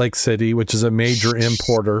Salt Lake City, which is a major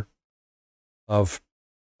importer of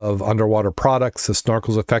underwater products. The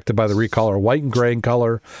snorkels affected by the recall are white and gray in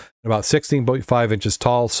color, about 16.5 inches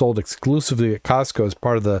tall, sold exclusively at Costco as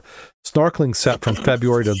part of the snorkeling set from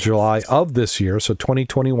February to July of this year, so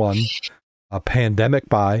 2021, a pandemic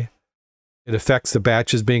buy. It affects the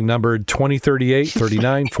batches being numbered 20, 38,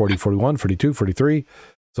 39, 40, 41, 42, 43,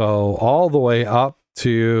 so all the way up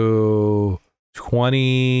to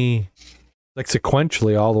 20, like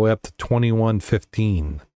sequentially all the way up to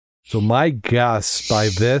 2115. So my guess by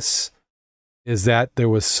this is that there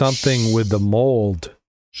was something with the mold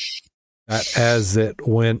that as it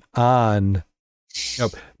went on, you know,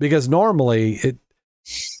 because normally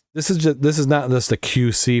this is not just a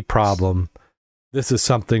QC problem. This is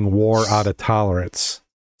something wore out of tolerance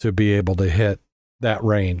to be able to hit that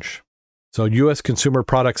range. So U.S. Consumer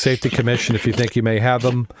Product Safety Commission, if you think you may have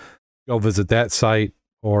them, go visit that site,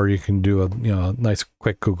 or you can do a nice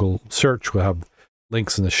quick Google search. We'll have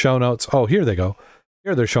links in the show notes. Oh, here they go.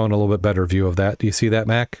 Here they're showing a little bit better view of that. Do you see that,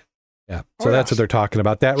 Mac? Yeah. So that's what they're talking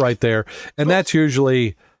about. That right there. And that's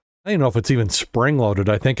usually, I don't know if it's even spring loaded.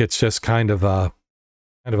 I think it's just kind of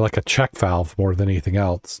like a check valve more than anything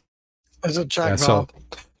else. It's a check valve.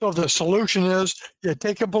 So the solution is you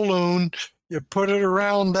take a balloon, you put it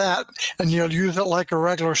around that, and you'll use it like a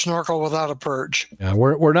regular snorkel without a purge. Yeah,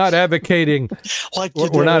 we're not advocating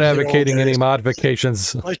we're not advocating any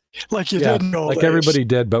modifications like you did in like everybody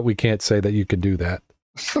did, but we can't say that you can do that.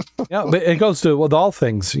 Yeah, but it goes to with all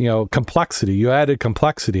things, complexity. You added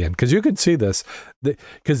complexity in because you can see this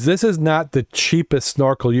because this is not the cheapest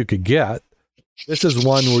snorkel you could get. This is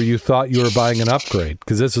one where you thought you were buying an upgrade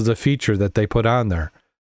because this is a feature that they put on there.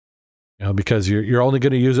 Because you're only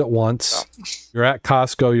going to use it once. You're at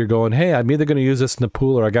Costco. You're going, hey, I'm either going to use this in the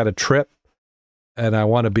pool or I got a trip and I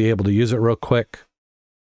want to be able to use it real quick.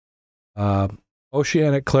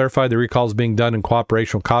 Oceanic clarified the recall is being done in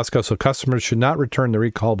cooperation with Costco, so customers should not return the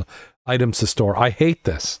recalled items to store. I hate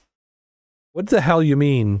this. What the hell you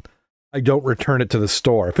mean I don't return it to the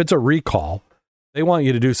store? If it's a recall, they want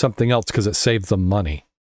you to do something else because it saves them money.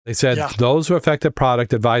 They said those who affected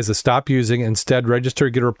product advised to stop using, instead register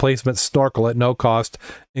to get a replacement snorkel at no cost,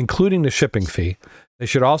 including the shipping fee. They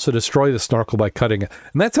should also destroy the snorkel by cutting it.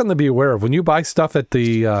 And that's something to be aware of. When you buy stuff at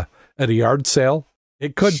a yard sale,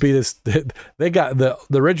 it could be this. They got the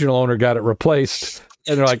original owner got it replaced,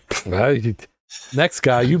 and they're like, next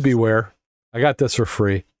guy, you beware. I got this for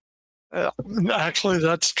free. Actually,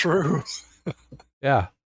 that's true. Yeah.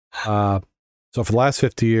 So for the last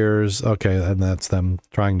 50 years, okay, and that's them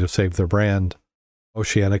trying to save their brand.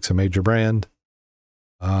 Oceanic's a major brand.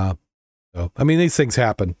 So I mean, these things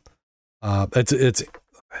happen. It's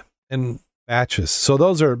in batches. So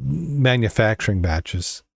those are manufacturing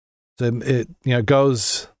batches. it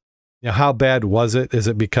goes, how bad was it? Is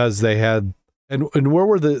it because they had, and where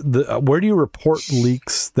were where do you report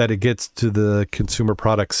leaks that it gets to the Consumer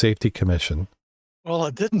Product Safety Commission? Well,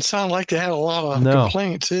 it didn't sound like they had a lot of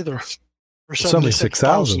complaints either. For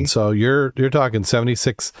 76,000. So you're talking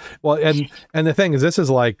 76. Well, and the thing is, this is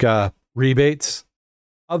like rebates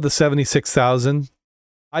of the 76,000.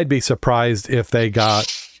 I'd be surprised if they got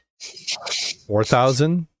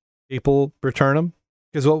 4,000 people return them,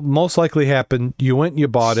 because what most likely happened, you went and you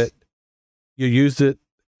bought it, you used it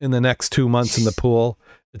in the next 2 months in the pool.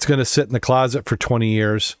 It's going to sit in the closet for 20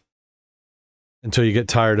 years until you get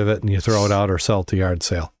tired of it and you throw it out or sell it to yard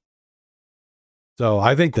sale. So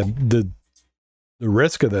I think the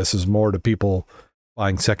risk of this is more to people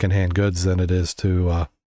buying secondhand goods than it is to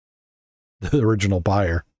the original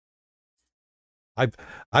buyer.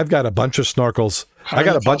 I've got a bunch of snorkels. I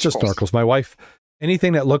got a bunch of snorkels. My wife,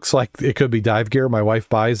 anything that looks like it could be dive gear, my wife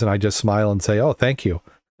buys, and I just smile and say, "Oh, thank you."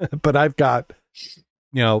 But I've got,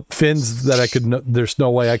 fins that there's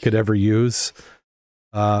no way I could ever use.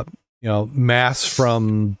 Masks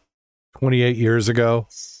from 28 years ago,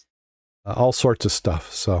 all sorts of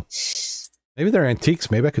stuff. So maybe they're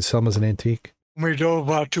antiques. Maybe I could sell them as an antique. We drove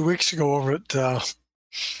about 2 weeks ago over at the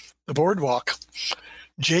boardwalk.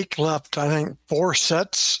 Jake left, I think, 4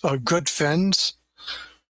 sets of good fins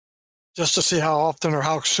just to see how often or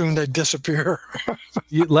how soon they disappear.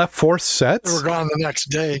 You left 4 sets? They were gone the next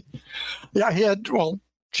day. Yeah,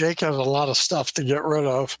 Jake has a lot of stuff to get rid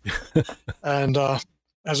of. And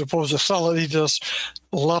as opposed to sell it, he just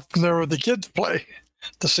left them there where the kids play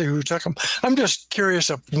to see who took them. I'm just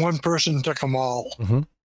curious if one person took them all. Mm-hmm.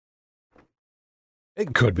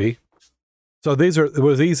 It could be. So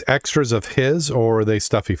were these extras of his, or were they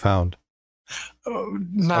stuff he found?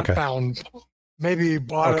 Not found. Maybe he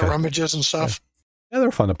bought it, rummages and stuff. Yeah,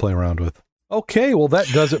 they're fun to play around with. Okay, well, that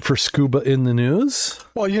does it for Scuba in the News.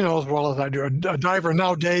 Well, as well as I do, a diver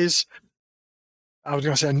nowadays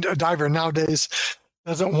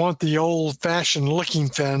doesn't want the old-fashioned looking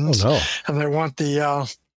fins. Oh, no. And they want the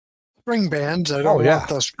spring bands. They don't want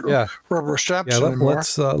the rubber straps anymore.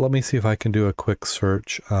 Let me see if I can do a quick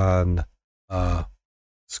search on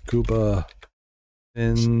Scuba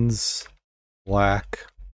fins black.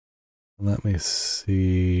 Let me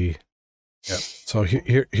see. Yeah. So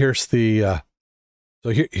here's the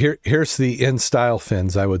here's the in style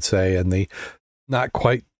fins, I would say, and the not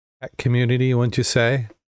quite that community, wouldn't you say?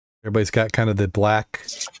 Everybody's got kind of the black.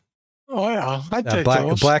 Oh yeah, I'd take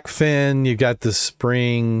those. Black fin. You got the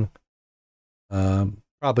spring.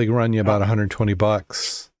 Probably run you about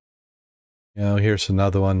 $120. Here's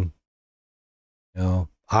another one.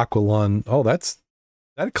 Aqualung. Oh, that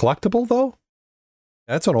a collectible though?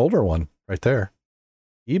 That's an older one right there.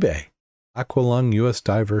 eBay. Aqualung US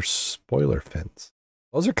Diver spoiler fins.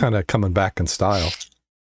 Those are kind of coming back in style.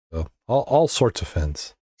 So all sorts of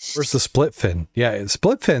fins. Where's the split fin? Yeah,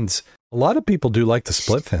 split fins. A lot of people do like the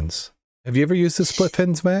split fins. Have you ever used the split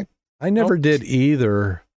fins, Mac? I never did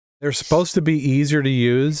either. They're supposed to be easier to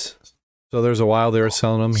use. So there's a while they were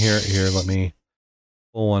selling them. Here, let me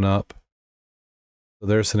pull one up. So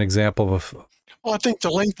there's an example of Well, I think the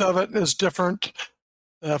length of it is different.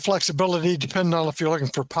 Flexibility, depending on if you're looking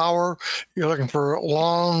for power, you're looking for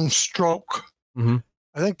long stroke. Mm-hmm.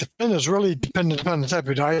 I think the fin is really dependent on the type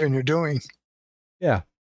of diving you're doing. Yeah,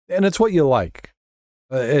 and it's what you like.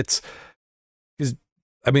 There's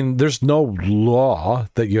no law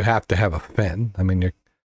that you have to have a fin. I mean,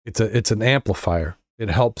 it's an amplifier. It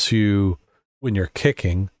helps you when you're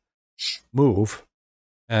kicking, move.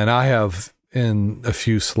 And I have in a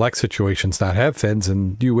few select situations not have fins,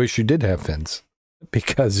 and you wish you did have fins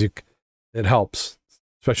because it helps,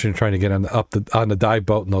 especially in trying to get on the dive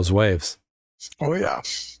boat in those waves. Oh yeah.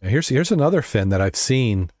 Here's another fin that I've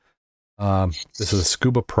seen. This is a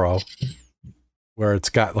Scuba Pro, where it's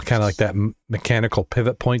got kind of like that mechanical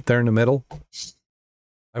pivot point there in the middle.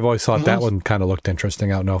 I've always thought that one kind of looked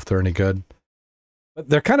interesting. I don't know if they're any good, but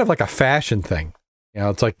they're kind of like a fashion thing.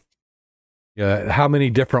 It's like, how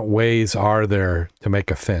many different ways are there to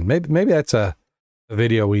make a fin? Maybe that's a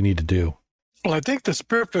video we need to do. Well, I think the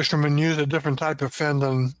spear fishermen use a different type of fin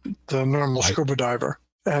than the normal scuba diver.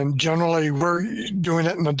 And generally, we're doing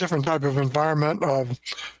it in a different type of environment of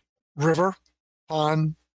river,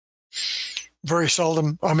 pond, very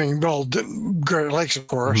seldom. Great Lakes, of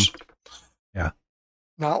course. Mm-hmm. Yeah.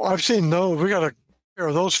 Now, I've seen those. We got a pair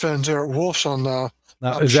of those fins there at Wolf's on the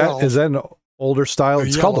is that an older style?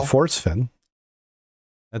 It's called a force fin.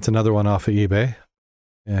 That's another one off of eBay.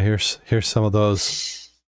 Yeah, here's some of those.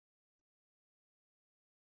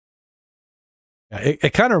 Yeah,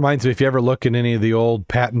 it kind of reminds me, if you ever look in any of the old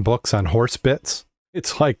patent books on horse bits,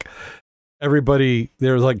 It's like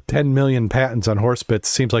there's like 10 million patents on horse bits.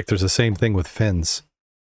 Seems like there's the same thing with fins.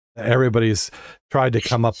 Everybody's tried to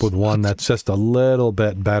come up with one that's just a little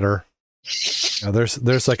bit better. Now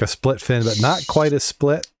there's like a split fin, but not quite as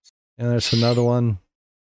split. And there's another one,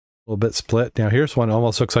 a little bit split. Now here's one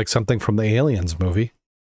almost looks like something from the Aliens movie.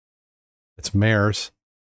 It's mares.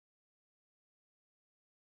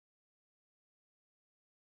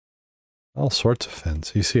 All sorts of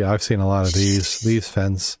fins. You see, I've seen a lot of these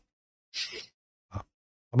fins.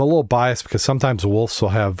 I'm a little biased because sometimes wolves will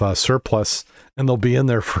have surplus and they'll be in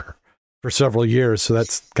there for several years. So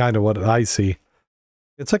that's kind of what I see.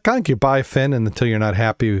 It's like kind of you buy a fin and until you're not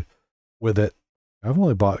happy with it. I've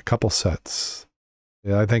only bought a couple sets.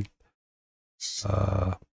 Yeah, I think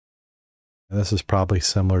this is probably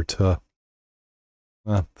similar to,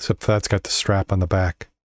 except that's got the strap on the back.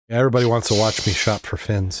 Yeah, everybody wants to watch me shop for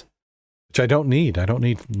fins, which I don't need. I don't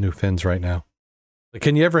need new fins right now. Like,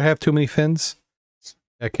 can you ever have too many fins?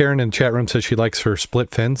 Yeah, Karen in the chat room says she likes her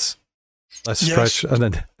split fins. Less stretch. And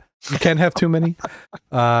then you can't have too many.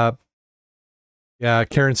 Yeah,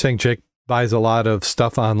 Karen's saying Jake buys a lot of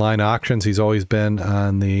stuff online auctions. He's always been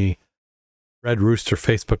on the Red Rooster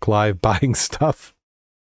Facebook Live buying stuff.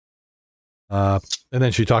 And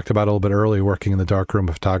then she talked about a little bit earlier working in the darkroom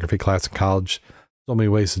of photography class in college. So many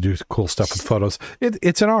ways to do cool stuff with photos.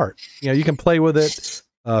 It's an art. You know, you can play with it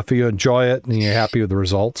if you enjoy it and you're happy with the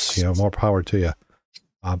results. You know, more power to you.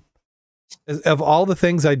 Of all the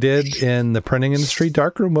things I did in the printing industry,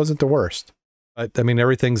 darkroom wasn't the worst. I mean,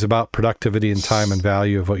 everything's about productivity and time and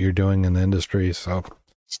value of what you're doing in the industry. So,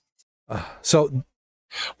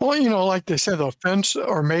 well, you know, like they say, the fins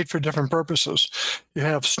are made for different purposes. You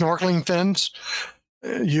have snorkeling fins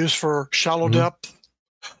used for shallow depth.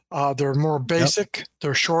 They're more basic. Yep.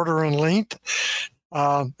 They're shorter in length.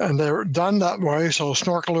 And they're done that way so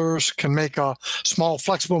snorkelers can make small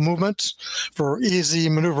flexible movements for easy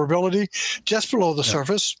maneuverability just below the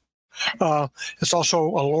surface. It's also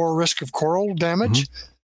a lower risk of coral damage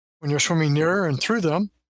when you're swimming near and through them.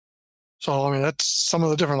 So, I mean, that's some of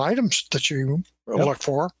the different items that you look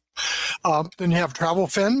for. Then you have travel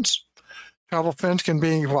fins. Travel fins can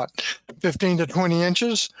be, 15 to 20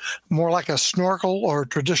 inches, more like a snorkel or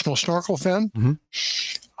traditional snorkel fin.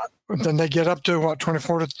 Then they get up to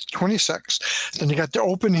 24 to 26. Then you got the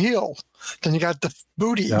open heel. Then you got the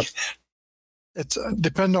booty. Yep. It's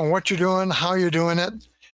depending on what you're doing, how you're doing it,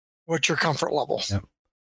 what's your comfort level. Yep.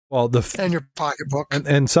 Well, and your pocketbook.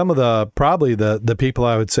 And some of the people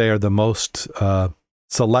I would say are the most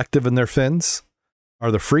selective in their fins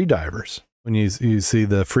are the free divers. When you see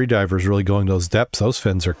the free divers really going those depths, those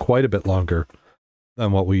fins are quite a bit longer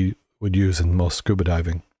than what we would use in most scuba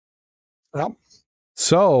diving. Yep.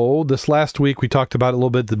 So this last week we talked about it a little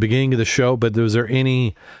bit at the beginning of the show, but was there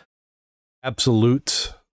any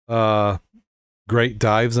absolute great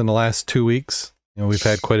dives in the last 2 weeks? You know, we've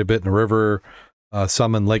had quite a bit in the river,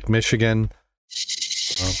 some in Lake Michigan.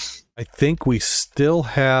 I think we still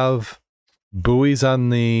have buoys on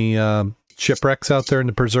the shipwrecks out there in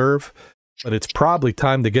the preserve, but it's probably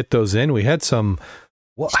time to get those in. We had some,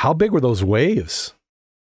 how big were those waves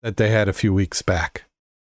that they had a few weeks back?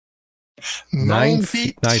 9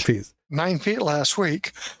 feet. 9 feet. 9 feet last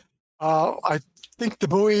week. I think the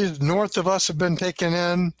buoys north of us have been taken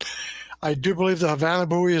in. I do believe the Havana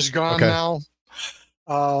buoy is gone now.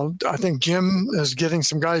 I think Jim is getting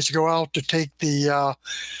some guys to go out to take the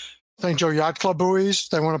St. Joe Yacht Club buoys.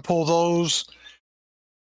 They want to pull those.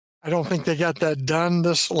 I don't think they got that done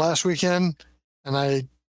this last weekend, and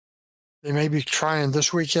they may be trying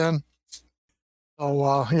this weekend.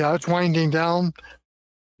 So yeah, it's winding down.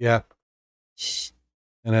 Yeah.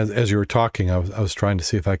 And as you were talking, I was trying to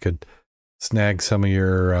see if I could snag some of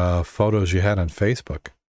your photos you had on Facebook,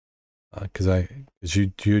 because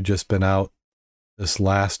you just been out this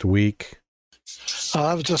last week.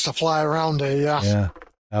 That was just a fly around day, yeah,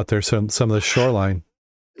 out there some of the shoreline.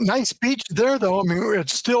 Nice beach there, though. I mean,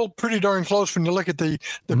 it's still pretty darn close when you look at the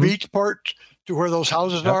beach part to where those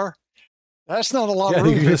houses are. That's not a lot of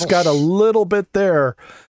room. You just got a little bit there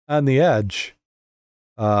on the edge.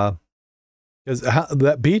 Because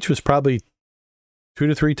that beach was probably 2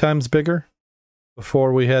 to 3 times bigger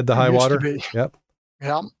before we had the high water. Yep.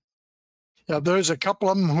 Yeah. Yeah. There's a couple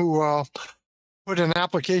of them who put in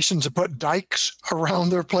applications to put dikes around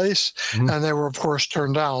their place, and they were, of course,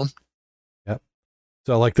 turned down. Yep.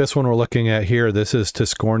 So, like this one we're looking at here, this is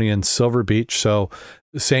Tuscarora Silver Beach. So,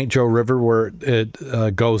 the St. Joe River, where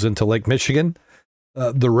it goes into Lake Michigan,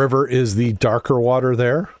 the river is the darker water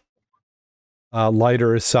there.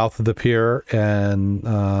 Lighter is south of the pier, and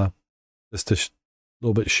just a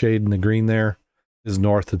little bit shade in the green there is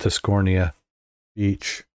north of Tuscarora.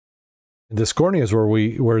 beach. And Discornia is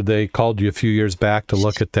where they called you a few years back to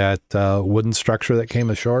look at that wooden structure that came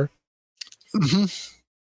ashore. Mm-hmm.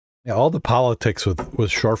 Yeah, all the politics with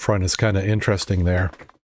shorefront is kind of interesting there.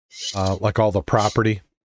 Like all the property,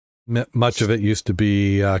 much of it used to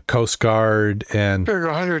be Coast Guard and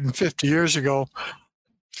 150 years ago.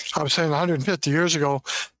 I was saying 150 years ago,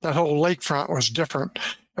 that whole lakefront was different.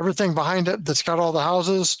 Everything behind it that's got all the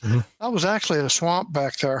houses, that was actually a swamp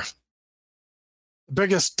back there. The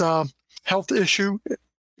biggest health issue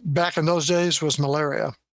back in those days was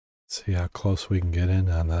malaria. Let's see how close we can get in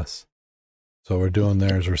on this. So what we're doing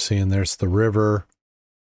there is we're seeing there's the river.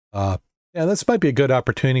 Yeah, this might be a good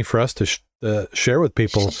opportunity for us to share with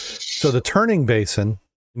people. So the turning basin,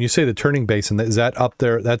 when you say the turning basin, is that up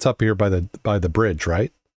there? That's up here by the bridge,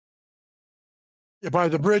 right? Yeah, by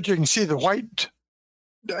the bridge, you can see the white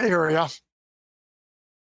area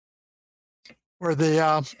where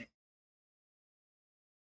the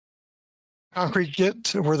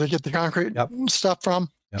concrete where they get the concrete stuff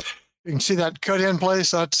from. Yep. You can see that cut-in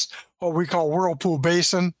place. That's what we call Whirlpool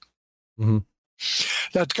Basin. Mm-hmm.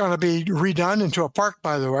 That's going to be redone into a park,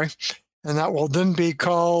 by the way, and that will then be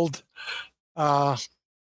called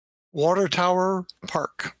Water Tower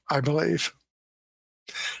Park, I believe.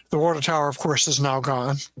 The water tower, of course, is now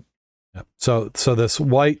gone. Yep. So this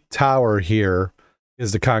white tower here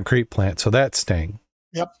is the concrete plant. So that's staying.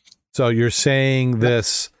 Yep. So you're saying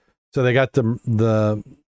this. So they got the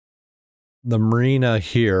marina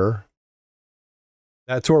here.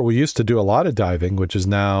 That's where we used to do a lot of diving, which is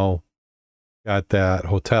now got that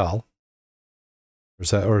hotel.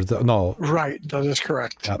 No? Right. That is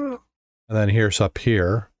correct. Yep. And then here's up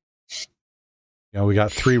here. You know, we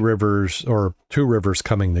got 3 rivers or 2 rivers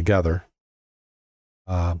coming together.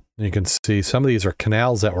 You can see some of these are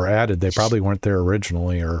canals that were added. They probably weren't there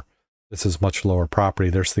originally, or this is much lower property.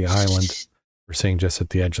 There's the island we're seeing just at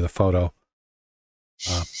the edge of the photo.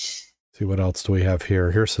 See what else do we have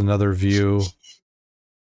here? Here's another view.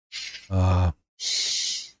 That's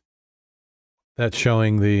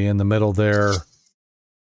showing in the middle there.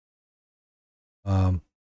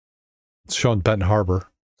 It's showing Benton Harbor.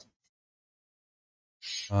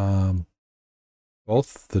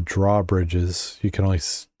 Both the drawbridges, you can only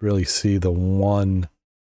really see the one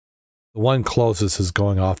closest is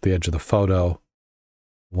going off the edge of the photo.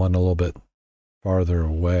 One a little bit farther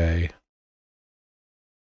away.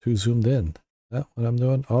 Too zoomed in. Is that what I'm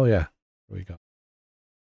doing? Oh yeah, here we go.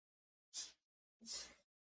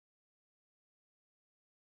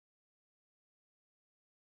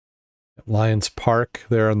 Lions Park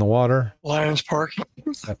there in the water. Lions Park.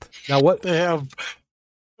 Now what? They have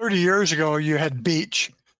 30 years ago, you had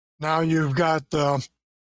beach. Now you've got the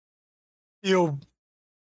field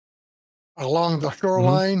along the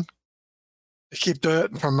shoreline to keep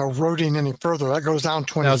it from eroding any further. That goes down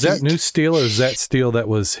 20 now, feet. Is that new steel or is that steel that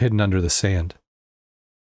was hidden under the sand?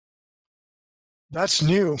 That's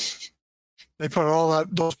new. They put all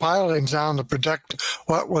those pilings down to protect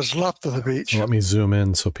what was left of the beach. Let me zoom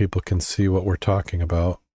in so people can see what we're talking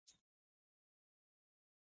about.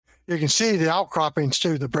 You can see the outcroppings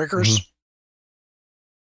too, the breakers.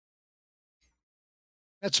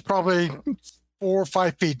 It's probably 4 or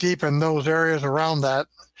 5 feet deep in those areas around that.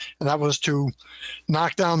 And that was to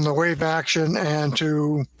knock down the wave action and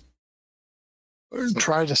to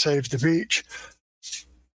try to save the beach.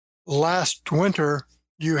 Last winter,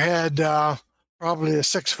 you had probably a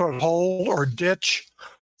 6-foot hole or ditch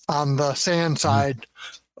on the sand side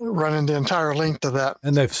running the entire length of that.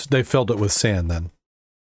 And they filled it with sand then.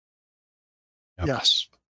 Yep. Yes.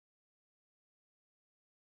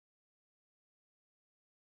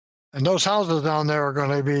 And those houses down there are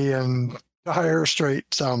going to be in dire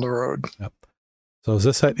straits down the road. Yep. So is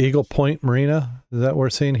this at Eagle Point Marina? Is that what we're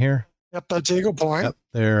seeing here? Yep, that's Eagle Point. Yep.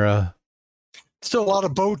 They're still a lot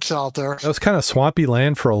of boats out there. That was kind of swampy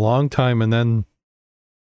land for a long time, and then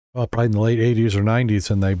probably in the late 80s or 90s,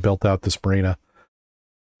 and they built out this marina.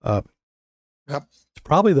 Yep. It's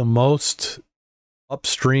probably the most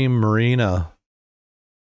upstream marina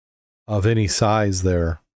of any size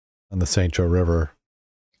there on the St. Joe River.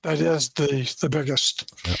 That is the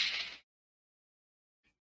biggest. Yep.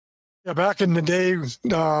 Yeah, back in the day,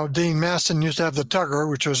 Dean Maston used to have the tugger,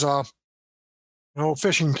 which was an old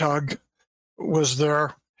fishing tug, was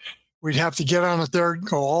there. We'd have to get on it there,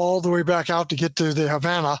 go all the way back out to get to the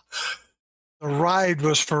Havana. The ride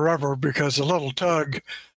was forever because the little tug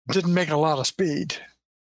didn't make a lot of speed,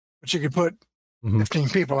 but you could put 15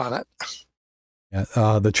 people on it.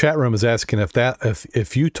 Yeah, the chat room is asking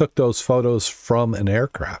if you took those photos from an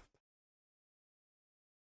aircraft.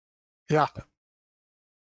 Yeah.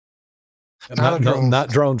 Not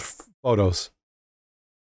drone photos.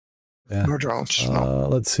 Yeah. No drones. No.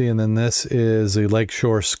 Let's see. And then this is a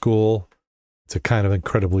Lakeshore School. It's a kind of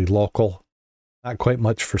incredibly local. Not quite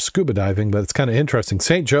much for scuba diving, but it's kind of interesting.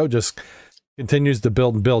 St. Joe just continues to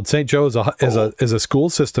build and build. St. Joe is a school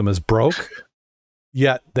system is broke,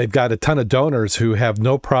 yet they've got a ton of donors who have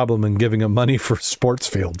no problem in giving them money for sports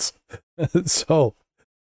fields. So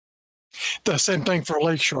The same thing for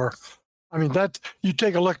Lakeshore. I mean, that you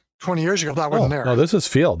take a look 20 years ago, that wasn't there. No, this is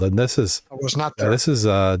field, and this is It was not there. this is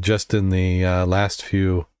just in the last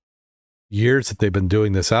few years that they've been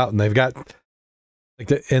doing this out, and they've got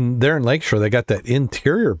and there in Lakeshore, they got that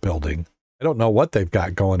interior building. I don't know what they've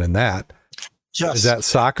got going in that. Yes. Is that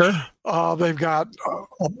soccer? They've got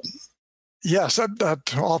yes,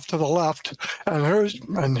 that off to the left,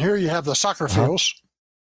 and here you have the soccer fields,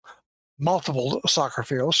 multiple soccer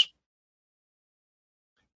fields.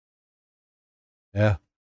 Yeah.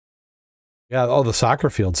 Yeah, all the soccer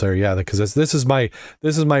fields there. Yeah, because this is my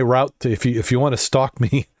route to, if you want to stalk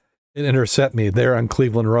me and intercept me there on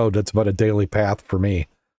Cleveland Road, that's about a daily path for me.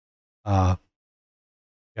 Yeah,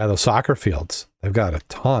 those soccer fields, they've got a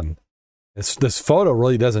ton. This photo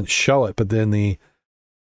really doesn't show it, but then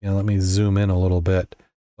let me zoom in a little bit.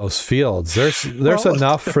 Those fields, there's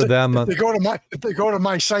enough for them. If they go to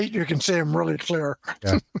my site, you can see them really clear.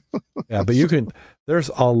 Yeah, yeah, but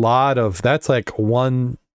there's a lot of, that's like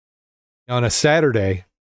one on a Saturday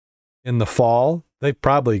in the fall, they've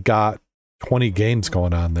probably got 20 games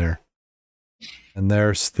going on there. And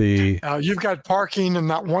there's you've got parking in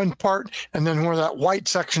that one part, and then where that white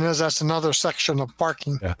section is, that's another section of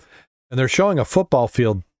parking. Yeah. And they're showing a football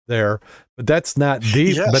field there, but that's not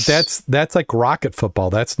deep. Yes. But that's like rocket football.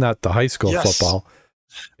 That's not the high school football.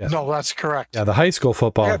 Yeah. No, that's correct. Yeah, the high school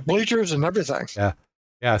football. They got bleachers and everything. Yeah.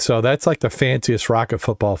 Yeah, so that's like the fanciest rocket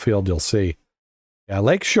football field you'll see. Yeah,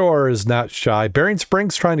 Lakeshore is not shy. Berrien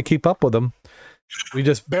Springs trying to keep up with them.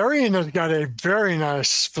 Berrien has got a very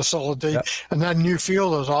nice facility, and that new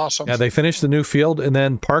field is awesome. Yeah, they finished the new field, and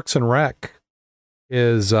then Parks and Rec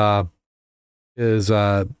is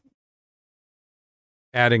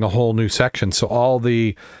adding a whole new section. So all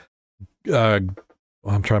the I'm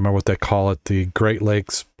trying to remember what they call it, the Great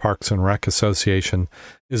Lakes Parks and Rec Association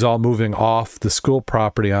is all moving off the school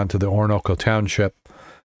property onto the Orinoco Township,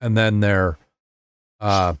 and then they're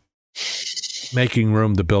making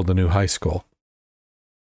room to build a new high school.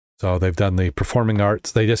 So they've done the performing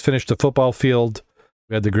arts. They just finished the football field.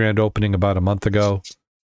 We had the grand opening about a month ago.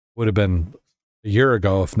 Would have been a year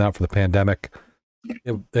ago if not for the pandemic.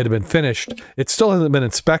 It'd have been finished. It still hasn't been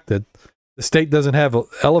inspected. The state doesn't have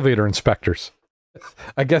elevator inspectors.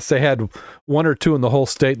 I guess they had one or two in the whole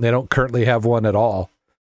state, and they don't currently have one at all.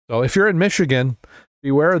 So if you're in Michigan,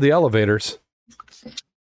 beware of the elevators.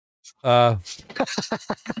 Your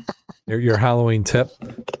Halloween tip.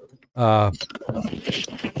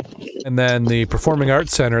 And then the Performing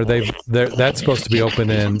Arts Center, that's supposed to be open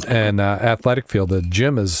in an athletic field. The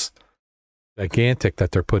gym is gigantic that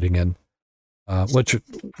they're putting in, which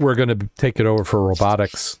we're going to take it over for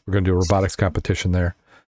robotics. We're going to do a robotics competition there.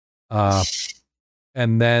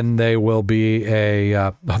 And then they will be they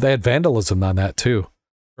had vandalism on that too.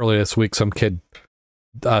 Earlier this week, some kid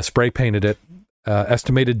spray painted it.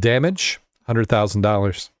 Estimated damage,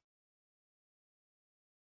 $100,000.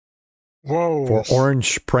 Whoa. For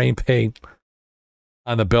orange spray paint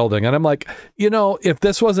on the building. And I'm like, if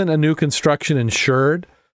this wasn't a new construction insured,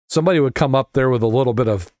 somebody would come up there with a little bit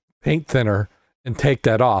of paint thinner and take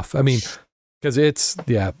that off. I mean, because it's,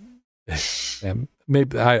 maybe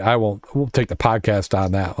we'll take the podcast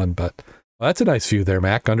on that one, but that's a nice view there,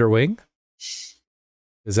 Mac. Underwing.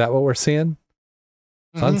 Is that what we're seeing?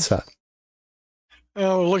 Sunset.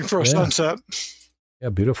 We're looking for a sunset. Yeah,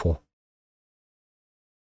 beautiful.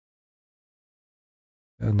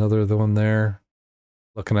 Another the one there,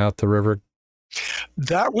 looking out the river.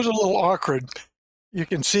 That was a little awkward. You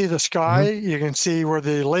can see the sky, you can see where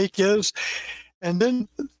the lake is, and then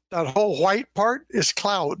that whole white part is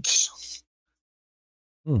clouds.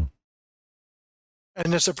 And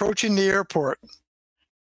it's approaching the airport.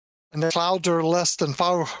 And the clouds are less than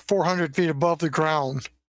 400 feet above the ground.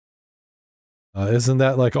 Isn't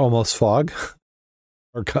that like almost fog?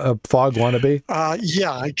 Or fog wannabe?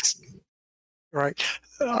 Yeah. Right.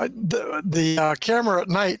 The camera at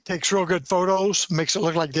night takes real good photos, makes it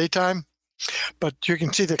look like daytime. But you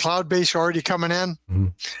can see the cloud base already coming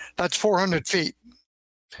in. That's 400 feet.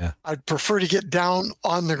 Yeah. I'd prefer to get down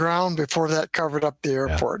on the ground before that covered up the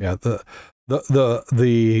airport. Yeah.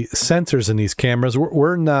 The sensors in these cameras,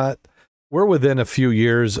 we're within a few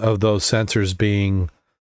years of those sensors being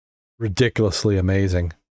ridiculously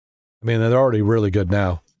amazing. I mean, they're already really good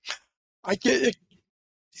now. It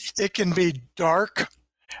can be dark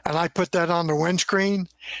and I put that on the windscreen,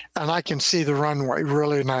 and I can see the runway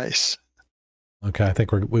really nice. Okay, I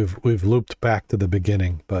think we've looped back to the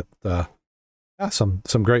beginning, but yeah, some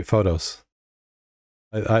great photos.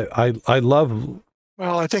 I love.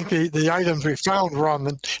 Well, I think the items we found were on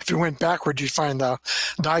the. If you went backward, you'd find the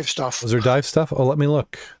dive stuff. Was there dive stuff? Oh, let me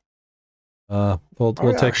look. We'll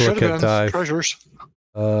take a look at dive treasures.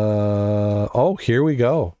 Oh, here we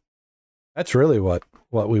go. That's really what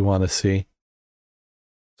we want to see.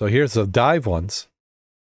 So here's the dive ones,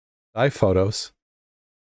 dive photos.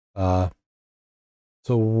 So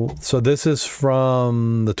this is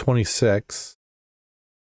from the 26th.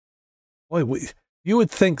 Boy, you would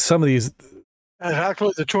think some of these.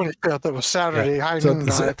 Actually, the 25th. It was Saturday. Yeah. High noon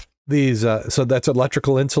dive. These. So that's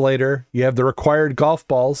electrical insulator. You have the required golf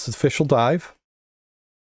balls. Official dive.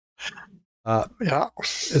 Yeah.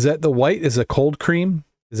 Is that the white? Is a cold cream?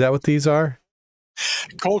 Is that what these are?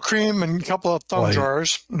 Cold cream and a couple of thumb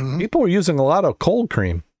drawers. Mm-hmm. People are using a lot of cold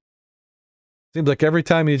cream. Seems like every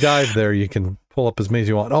time you dive there, you can pull up as many as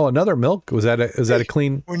you want. Oh, another milk. Was that a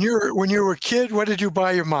clean? When you were a kid, what did you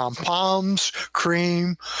buy your mom? Palms,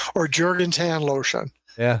 cream, or Jergens hand lotion?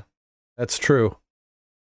 Yeah, that's true.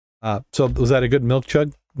 So was that a good milk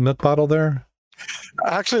bottle there?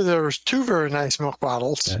 Actually, there was two very nice milk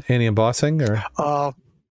bottles. Anti-embossing, or?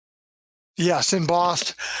 Yes,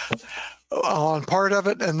 embossed on part of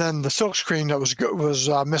it, and then the silk screen that was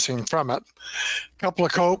missing from it. A couple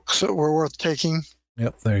of Cokes that were worth taking.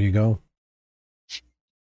 Yep, there you go.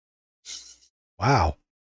 Wow,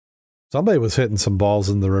 somebody was hitting some balls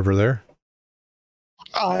in the river there.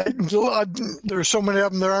 There's so many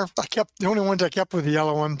of them there. The only ones I kept were the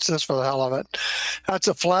yellow ones, just for the hell of it. That's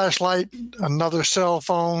a flashlight, another cell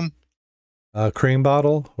phone. A cream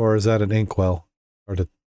bottle, or is that an inkwell?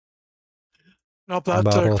 Nope,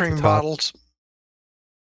 that's cream bottles.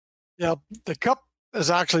 Yeah, the cup is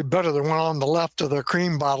actually better than one on the left of the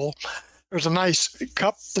cream bottle. There's a nice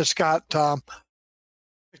cup that's got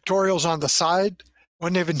pictorials on the side.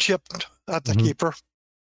 Wasn't even chipped. That's a keeper.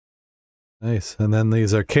 Nice. And then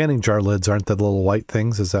these are canning jar lids, aren't they? The little white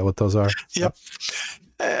things? Is that what those are? Yep.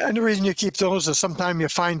 And the reason you keep those is sometimes you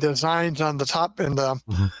find designs on the top and on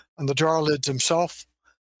the jar lids themselves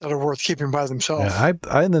that are worth keeping by themselves. Yeah,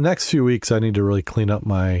 I in the next few weeks, I need to really clean up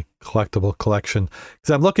my collectible collection, because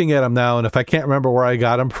I'm looking at them now, and if I can't remember where I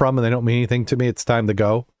got them from and they don't mean anything to me, it's time to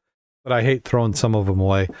go. But I hate throwing some of them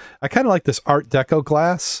away. I kind of like this Art Deco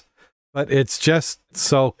glass, but it's just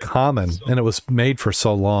so common, and it was made for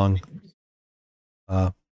so long.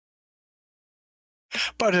 But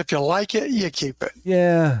if you like it, you keep it.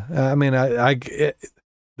 Yeah, I mean,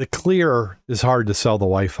 the clear is hard to sell the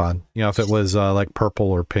wife on. You know, if it was like purple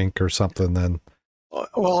or pink or something, then.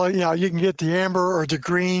 Well, yeah, you can get the amber or the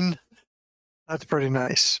green. That's pretty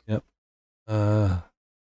nice. Yep. Oh,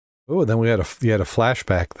 then you had a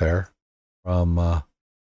flashback there from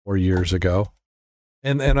 4 years ago,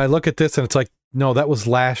 and I look at this and it's like, no, that was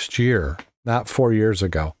last year, not 4 years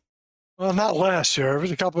ago. Well, not last year. It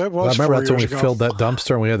was a couple. It was. I remember 4 that's when we years ago. filled that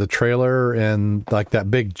dumpster and we had the trailer and like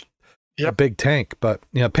that big tank. But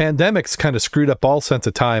you know, pandemic's kind of screwed up all sense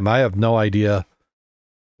of time. I have no idea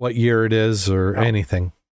what year it is or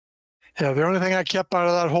anything. Yeah, the only thing I kept out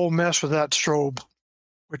of that whole mess was that strobe,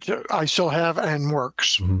 which I still have and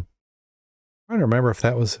works. Mm-hmm. I'm trying to remember if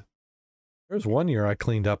that was. There was 1 year I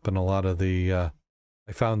cleaned up in a lot of the.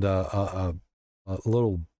 I found a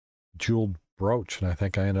little jeweled brooch, and I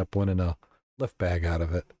think I ended up winning a lift bag out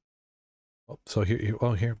of it. Oh, so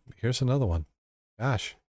here's another one.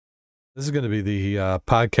 Gosh, this is going to be the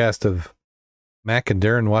podcast of Mac and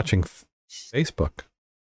Darren watching Facebook.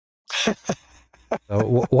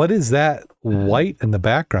 What is that white in the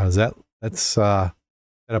background? Is that's a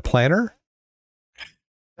planner?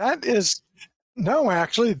 That is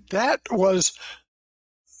actually that was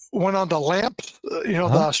one on the lamp.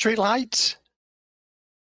 The street lights.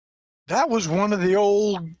 That was one of the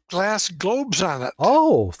old glass globes on it.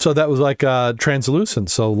 Oh, so that was like translucent,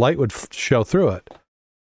 so light would show through it.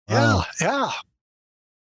 Wow. Yeah.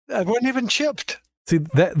 That wasn't even chipped. See,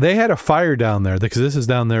 that they had a fire down there, because this is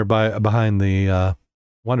down there behind the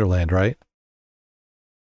Wonderland, right?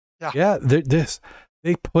 Yeah. Yeah,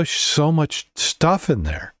 they push so much stuff in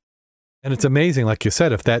there, and it's amazing. Like you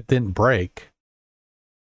said, if that didn't break,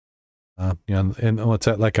 and what's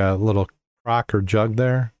that, like a little crock or jug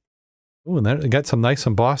there? Ooh, and they got some nice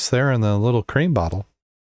embossed there in the little cream bottle.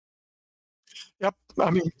 Yep,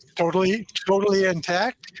 I mean, totally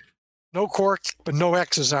intact. No cork, but no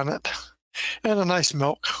X's on it, and a nice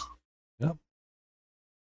milk. Yep.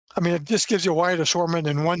 I mean, it just gives you a wide assortment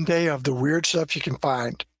in one day of the weird stuff you can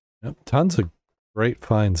find. Yep, tons of great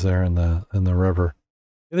finds there in the river.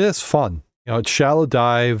 It is fun. You know, it's shallow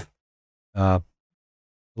dive, a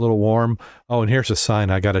little warm. Oh, and here's a sign.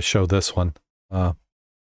 I got to show this one.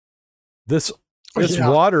 This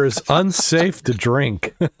water is unsafe to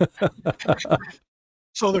drink.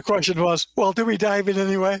 So the question was, well, do we dive in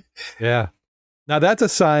anyway? Yeah. Now that's a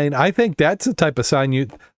sign. I think that's the type of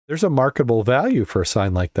sign there's a marketable value for a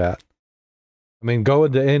sign like that. I mean, go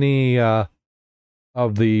into any of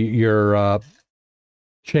your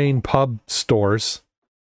chain pub stores,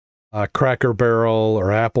 Cracker Barrel or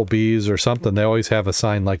Applebee's or something. They always have a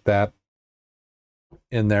sign like that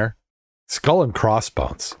in there. Skull and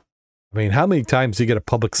crossbones. I mean, how many times do you get a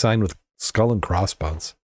public sign with skull and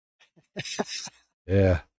crossbones?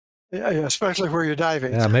 Yeah. Yeah, especially where you're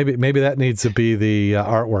diving. Yeah, maybe that needs to be the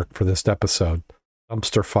artwork for this episode.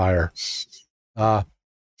 Dumpster fire. Let's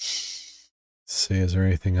see, is there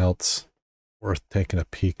anything else worth taking a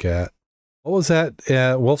peek at? What was that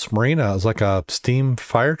at Wolf's Marina? It was like a steam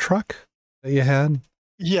fire truck that you had?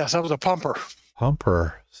 Yes, that was a pumper.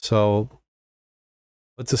 Pumper. So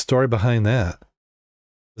what's the story behind that?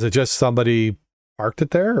 Is it just somebody parked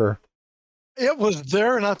it there, or? It was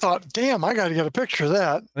there, and I thought, damn, I got to get a picture of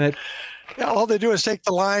that. All they do is take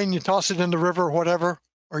the line, you toss it in the river, whatever,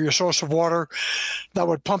 or your source of water. That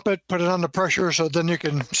would pump it, put it under pressure, so then you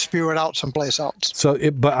can spew it out someplace else. So,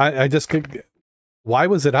 but I just could. Why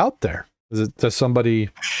was it out there? Is it just somebody?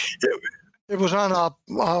 It was on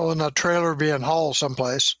a trailer being hauled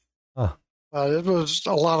someplace. Huh. It was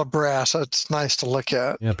a lot of brass. It's nice to look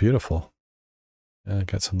at. Yeah, beautiful. Yeah,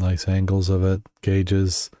 got some nice angles of it,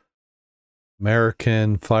 gauges.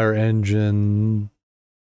 American Fire Engine,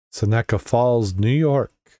 Seneca Falls, New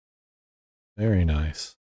York. Very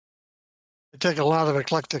nice. They take a lot of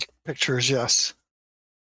eclectic pictures, yes.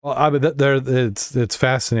 Well, I mean, it's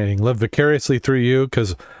fascinating. Live vicariously through you,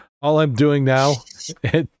 because all I'm doing now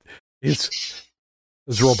is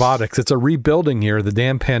robotics. It's a rebuilding here. The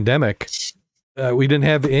damn pandemic. We didn't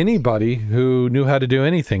have anybody who knew how to do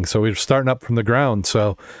anything, so we were starting up from the ground.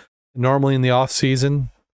 So normally in the off season,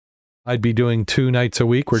 I'd be doing 2 nights a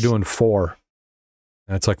week. We're doing 4.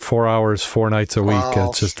 And it's like 4 hours, 4 nights a week. Wow.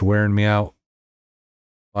 It's just wearing me out.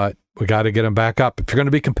 But we got to get them back up. If you're going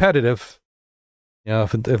to be competitive, you know,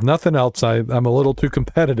 if nothing else, I'm a little too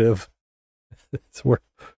competitive.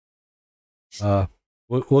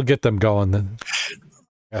 We'll get them going. Then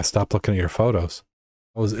stop looking at your photos.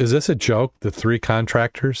 Is this a joke? The 3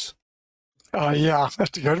 contractors? Yeah,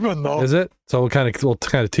 that's a good one though. Is it? So we'll kind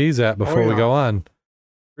of tease that before we go on.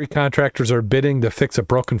 3 contractors are bidding to fix a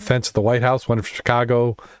broken fence at the White House. One is from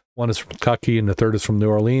Chicago, one is from Kentucky, and the third is from New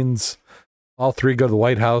Orleans. All 3 go to the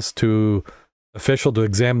White House to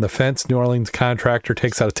examine the fence. New Orleans contractor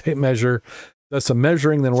takes out a tape measure, does some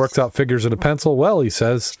measuring, then works out figures in a pencil. Well, he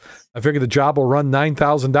says, I figure the job will run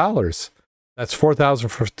 $9,000. That's $4,000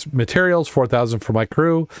 for materials, $4,000 for my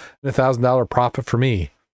crew, and $1,000 profit for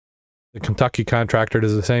me. The Kentucky contractor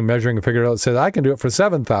does the same measuring and figured out. It says, I can do it for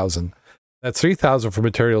 $7,000. That's $3,000 for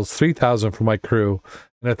materials, $3,000 for my crew,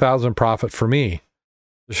 and $1,000 profit for me.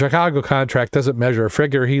 The Chicago contract doesn't measure a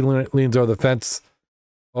figure. He leans over the fence,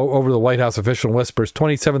 over the White House official, and whispers,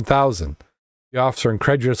 $27,000. The officer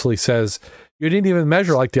incredulously says, you didn't even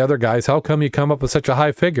measure like the other guys. How come you come up with such a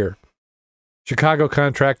high figure? Chicago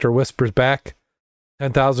contractor whispers back,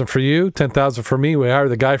 $10,000 for you, $10,000 for me. We hired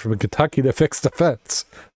the guy from Kentucky to fix the fence.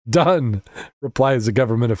 Done, replies the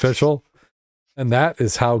government official. And that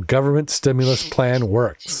is how government stimulus plan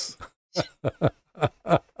works.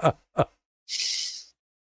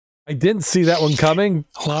 I didn't see that one coming.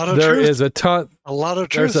 There's a ton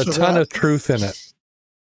of truth in it,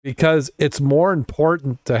 because it's more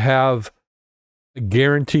important to have a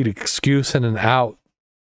guaranteed excuse and an out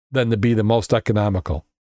than to be the most economical.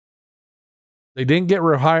 They didn't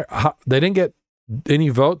get any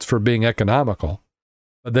votes for being economical,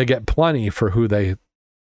 but they get plenty for who they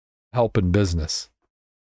help in business.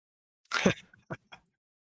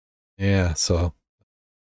 Yeah, so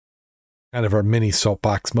kind of our mini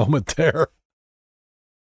soapbox moment there.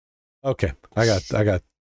 Okay, I got.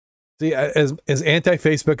 See, as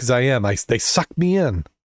anti-Facebook as I am, they suck me in.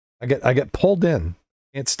 I get pulled in.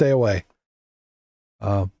 Can't stay away.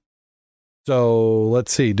 So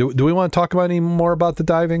let's see. Do we want to talk about any more about the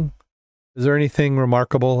diving? Is there anything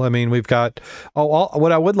remarkable? I mean, we've got.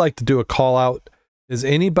 What I would like to do a call out is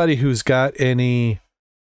anybody who's got any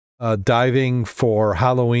diving for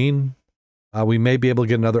Halloween. We may be able to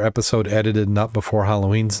get another episode edited and up before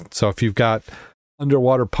Halloween. So if you've got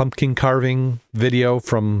underwater pumpkin carving video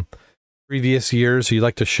from previous years you'd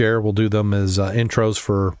like to share, we'll do them as intros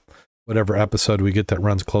for whatever episode we get that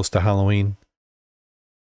runs close to Halloween.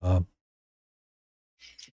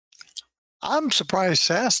 I'm surprised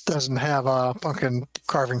SAS doesn't have a pumpkin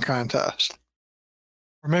carving contest.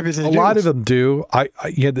 Or maybe they A do. lot of them do.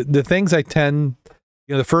 The things I tend,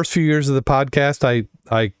 the first few years of the podcast,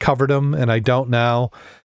 I covered them, and I don't now,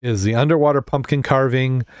 is the underwater pumpkin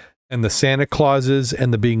carving and the Santa Clauses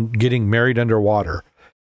and the getting married underwater.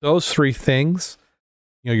 Those three things,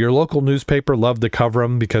 your local newspaper loved to cover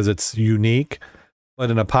them because it's unique. But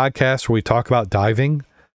in a podcast where we talk about diving,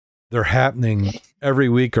 they're happening every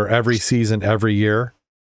week or every season, every year.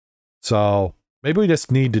 So maybe we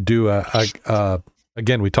just need to do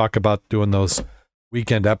again, we talk about doing those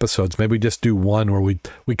weekend episodes. Maybe just do one where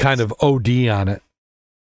we kind of OD on it.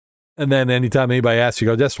 And then anytime anybody asks, you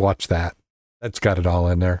go, just watch that. That's got it all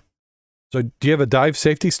in there. So do you have a dive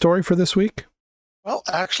safety story for this week? Well,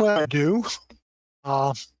 actually, I do.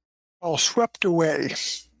 All swept away.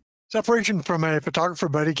 Separation from a photographer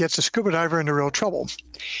buddy gets a scuba diver into real trouble.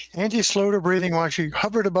 Angie slowed her breathing while she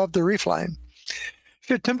hovered above the reef line.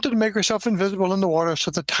 She attempted to make herself invisible in the water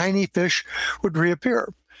so the tiny fish would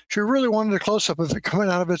reappear. She really wanted a close-up of it coming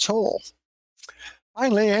out of its hole.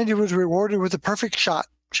 Finally, Angie was rewarded with a perfect shot.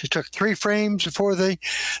 She took 3 frames before the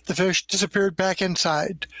fish disappeared back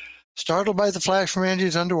inside. Startled by the flash from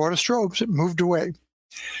Angie's underwater strobes, it moved away.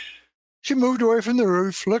 She moved away from the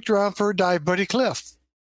roof, looked around for her dive buddy, Cliff.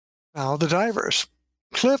 Now the divers.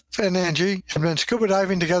 Cliff and Angie had been scuba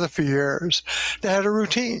diving together for years. They had a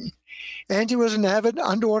routine. Angie was an avid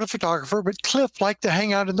underwater photographer, but Cliff liked to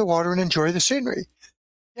hang out in the water and enjoy the scenery.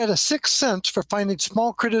 He had a sixth sense for finding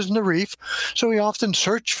small critters in the reef, so he often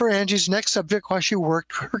searched for Angie's next subject while she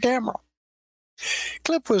worked her camera.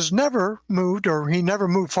 Cliff was never moved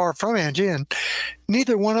far from Angie, and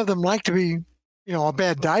neither one of them liked to be, a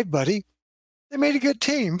bad dive buddy. They made a good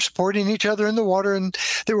team, supporting each other in the water, and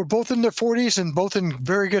they were both in their 40s and both in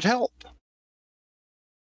very good health.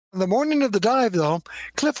 On the morning of the dive, though,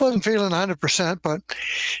 Cliff wasn't feeling 100%, but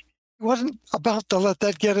he wasn't about to let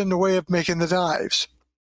that get in the way of making the dives.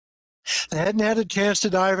 They hadn't had a chance to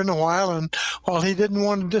dive in a while, and while he didn't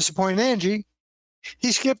want to disappoint Angie,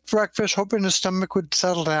 he skipped breakfast, hoping his stomach would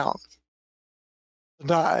settle down. The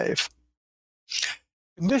dive.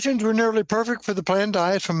 Conditions were nearly perfect for the planned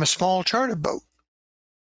dive from a small charter boat.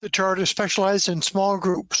 The charter specialized in small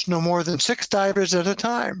groups, no more than 6 divers at a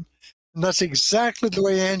time. And that's exactly the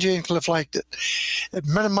way Angie and Cliff liked it. It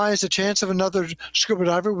minimized the chance of another scuba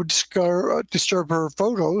diver would disturb her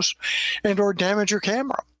photos and or damage her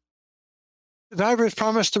camera. The divers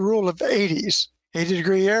promised the rule of 80s,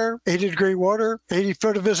 80-degree air, 80-degree water, 80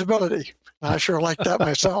 foot of visibility. I sure like that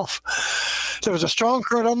myself. There was a strong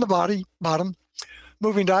current on the bottom,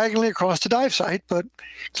 moving diagonally across the dive site, but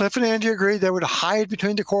Cliff and Angie agreed they would hide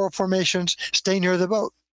between the coral formations, stay near the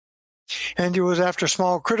boat. Angie was after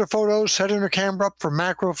small critter photos, setting her camera up for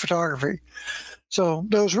macro photography. So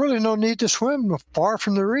there was really no need to swim far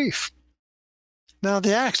from the reef. Now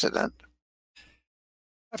the accident.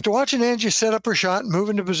 After watching Angie set up her shot and move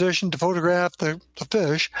into position to photograph the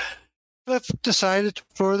fish, Cliff decided to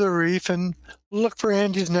explore the reef and look for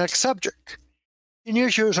Angie's next subject. He knew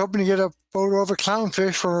she was hoping to get a photo of a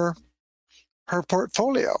clownfish for her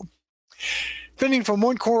portfolio. Spinning from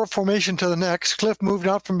one coral formation to the next, Cliff moved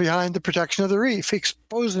out from behind the protection of the reef,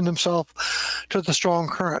 exposing himself to the strong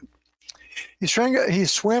current. He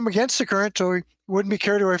swam against the current so he wouldn't be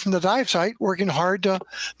carried away from the dive site, working hard to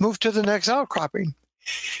move to the next outcropping.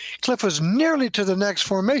 Cliff was nearly to the next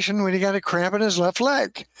formation when he got a cramp in his left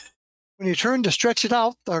leg. When he turned to stretch it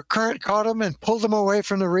out, the current caught him and pulled him away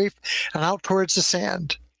from the reef and out towards the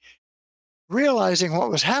sand. Realizing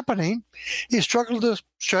what was happening, he struggled to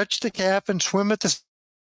stretch the calf and swim at the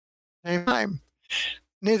same time.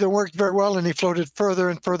 Neither worked very well, and he floated further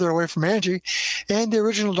and further away from Angie and the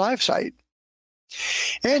original dive site.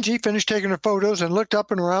 Angie finished taking her photos and looked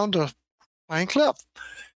up and around to find Cliff,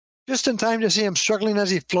 just in time to see him struggling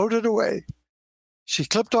as he floated away. She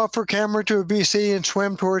clipped off her camera to a BC and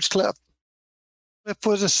swam towards Cliff. Cliff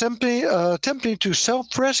was simply attempting to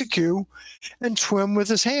self-rescue and swim with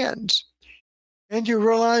his hands. Angie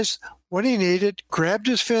realized what he needed, grabbed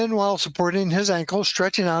his fin while supporting his ankle,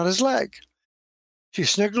 stretching out his leg. She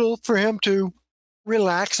sniggled for him to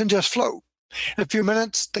relax and just float. In a few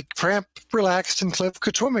minutes, the cramp relaxed and Cliff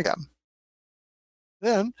could swim again.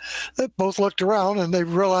 Then they both looked around and they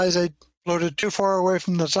realized they'd floated too far away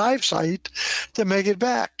from the dive site to make it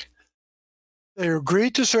back. They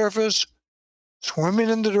agreed to surface, swimming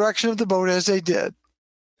in the direction of the boat as they did.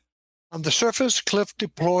 On the surface, Cliff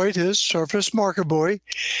deployed his surface marker buoy,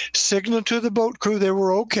 signaled to the boat crew they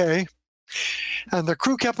were okay, and the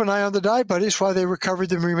crew kept an eye on the dive buddies while they recovered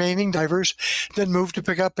the remaining divers, then moved to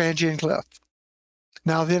pick up Angie and Cliff.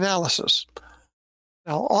 Now the analysis.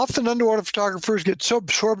 Now, often underwater photographers get so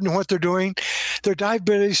absorbed in what they're doing, their dive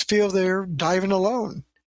buddies feel they're diving alone.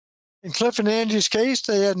 In Cliff and Angie's case,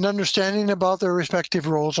 they had an understanding about their respective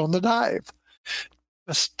roles on the dive.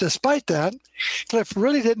 Despite that, Cliff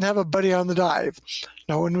really didn't have a buddy on the dive.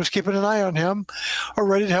 No one was keeping an eye on him or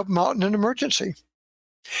ready to help him out in an emergency.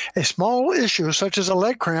 A small issue, such as a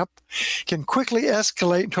leg cramp, can quickly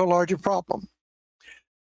escalate into a larger problem.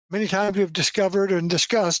 Many times we've discovered and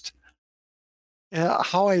discussed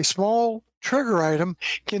how a small trigger item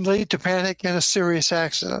can lead to panic and a serious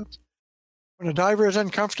accident. When a diver is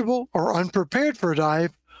uncomfortable or unprepared for a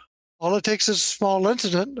dive, all it takes is a small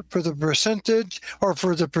incident for the percentage or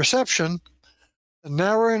for the perception, the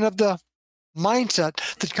narrowing of the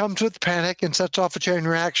mindset that comes with panic and sets off a chain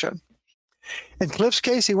reaction. In Cliff's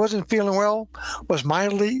case, he wasn't feeling well, was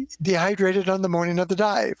mildly dehydrated on the morning of the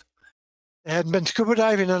dive. He hadn't been scuba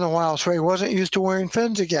diving in a while, so he wasn't used to wearing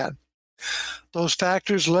fins again. Those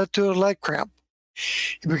factors led to a leg cramp.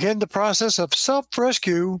 He began the process of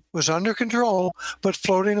self-rescue, was under control, but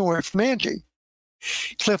floating away from Angie.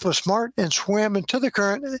 Cliff was smart and swam into the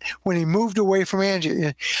current when he moved away from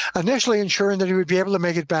Angie, initially ensuring that he would be able to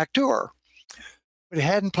make it back to her. But he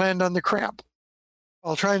hadn't planned on the cramp.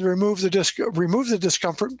 While trying to remove the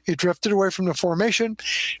discomfort, he drifted away from the formation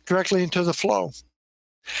directly into the flow.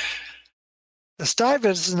 This dive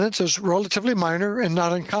incident is relatively minor and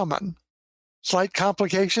not uncommon. Slight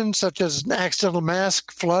complications such as an accidental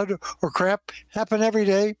mask, flood, or cramp happen every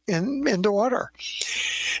day in the water.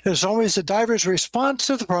 It's always the diver's response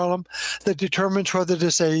to the problem that determines whether it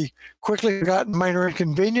is a quickly forgotten minor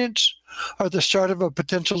inconvenience or the start of a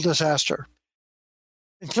potential disaster.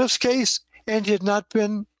 In Cliff's case, Angie had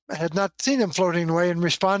not seen him floating away and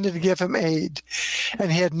responded to give him aid,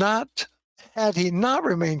 and had he not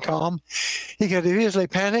remained calm, he could have easily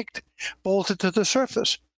panicked, bolted to the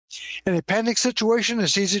surface. In a panic situation,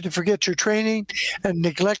 it's easy to forget your training and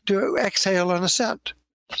neglect to exhale on ascent.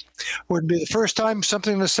 It wouldn't be the first time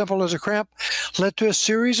something as simple as a cramp led to a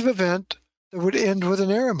series of events that would end with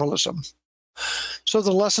an air embolism. So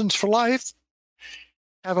the lessons for life: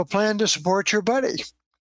 have a plan to support your buddy.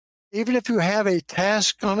 Even if you have a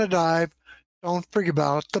task on a dive, don't forget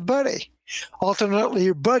about the buddy. Ultimately,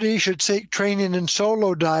 your buddy should seek training in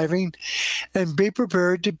solo diving and be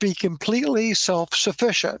prepared to be completely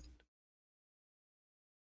self-sufficient.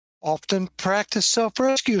 Often practice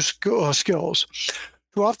self-rescue skills.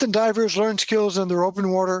 Too often divers learn skills in their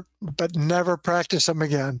open water, but never practice them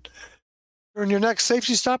again. During your next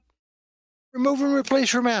safety stop, remove and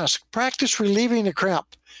replace your mask. Practice relieving a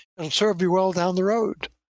cramp. It'll serve you well down the road.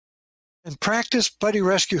 And practice buddy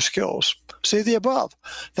rescue skills. See the above.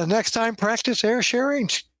 The next time, practice air sharing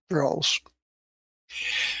drills.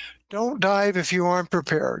 Don't dive if you aren't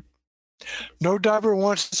prepared. No diver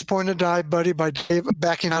wants to disappoint a dive buddy by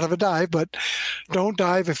backing out of a dive, but don't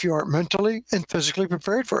dive if you aren't mentally and physically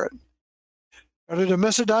prepared for it. Better to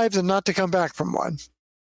miss a dive than not to come back from one.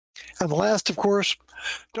 And last, of course,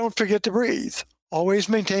 don't forget to breathe. Always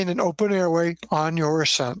maintain an open airway on your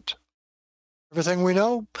ascent. Everything we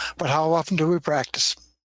know, but how often do we practice?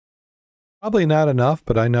 Probably not enough,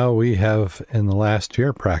 but I know we have in the last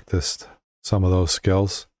year practiced some of those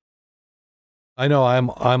skills. I know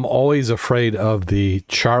I'm always afraid of the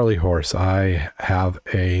Charlie horse. I have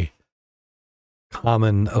a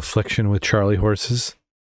common affliction with Charlie horses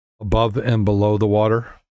above and below the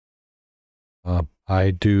water.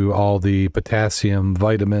 I do all the potassium,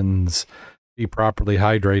 vitamins, be properly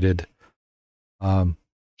hydrated.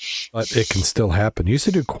 But it can still happen. Used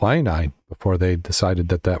to do quinine before they decided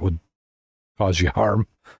that would cause you harm.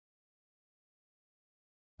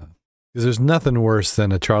 Because there's nothing worse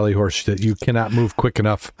than a Charlie horse that you cannot move quick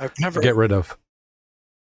enough to get rid of.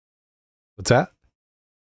 What's that?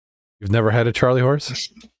 You've never had a Charlie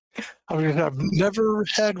horse? I've never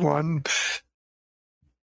had one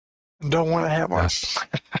and don't want to have one.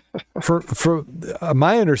 Yeah. For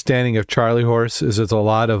my understanding of Charlie horse is it's a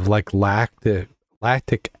lot of like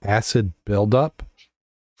lactic acid buildup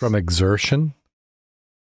from exertion.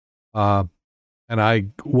 And I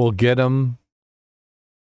will get them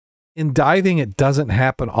in diving. It doesn't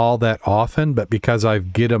happen all that often, but because I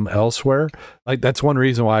get them elsewhere, like that's one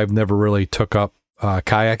reason why I've never really took up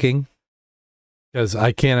kayaking, because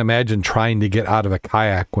I can't imagine trying to get out of a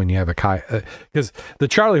kayak when you have a kayak, because the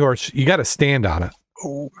Charlie horse, you got to stand on it.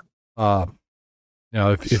 You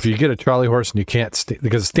know, if you get a Charlie horse and you can't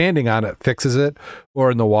because standing on it fixes it,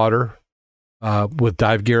 or in the water with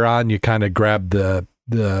dive gear on, you kind of grab the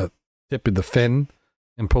tip of the fin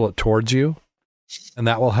and pull it towards you, and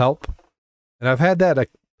that will help. And I've had that.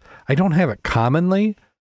 I don't have it commonly,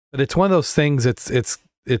 but it's one of those things. It's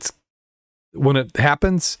when it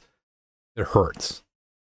happens, it hurts.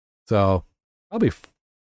 So probably,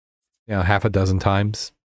 half a dozen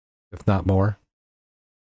times, if not more.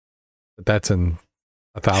 But that's in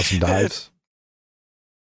 1,000 dives.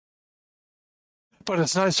 But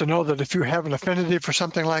it's nice to know that if you have an affinity for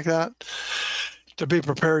something like that, to be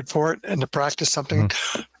prepared for it and to practice something.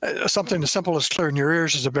 Something as simple as clearing your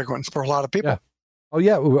ears is a big one for a lot of people. Yeah. Oh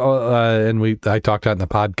yeah, and I talked about in the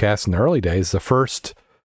podcast in the early days. The first,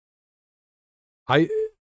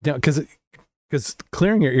 because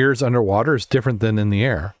clearing your ears underwater is different than in the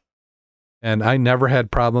air, and I never had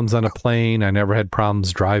problems on a plane. I never had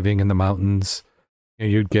problems driving in the mountains.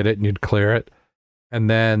 You'd get it and you'd clear it, and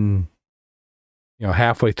then,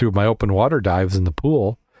 halfway through my open water dives in the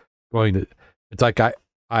pool, it's like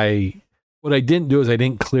what I didn't do is I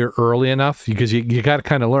didn't clear early enough, because you got to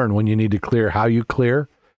kind of learn when you need to clear, how you clear.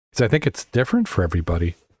 Because I think it's different for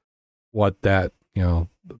everybody, what that,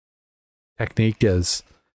 technique is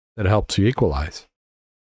that helps you equalize.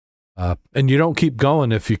 And you don't keep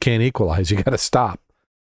going if you can't equalize. You got to stop.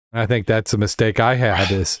 And I think that's a mistake I had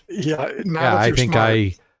is, I think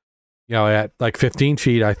smart. At like 15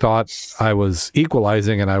 feet, I thought I was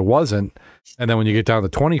equalizing and I wasn't. And then when you get down to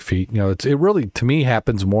 20 feet, it really, to me,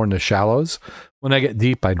 happens more in the shallows. When I get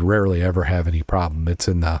deep, I'd rarely ever have any problem. It's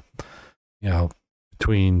in the,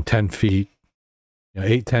 between 10 feet,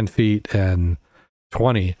 8-10 feet and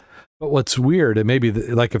 20. But what's weird, and maybe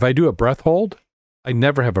like if I do a breath hold, I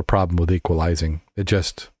never have a problem with equalizing.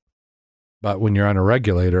 But when you're on a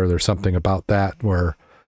regulator, there's something about that where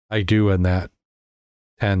I do in that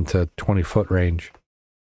 10 to 20 foot range.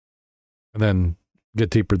 And then get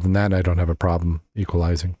deeper than that, I don't have a problem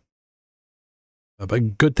equalizing.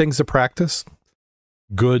 But good things to practice.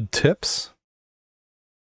 Good tips.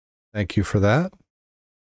 Thank you for that.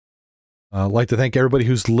 I'd like to thank everybody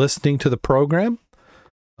who's listening to the program.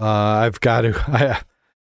 I got to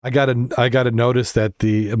notice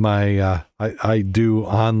that I do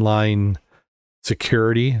online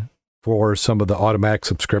security for some of the automatic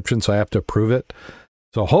subscriptions, so I have to approve it.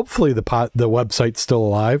 So hopefully the website's still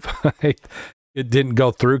alive. It didn't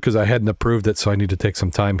go through because I hadn't approved it, so I need to take some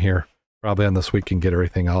time here, probably on this week, and get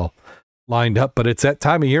everything all lined up. But it's that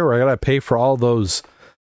time of year where I got to pay for all those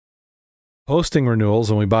hosting renewals,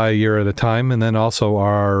 and we buy a year at a time. And then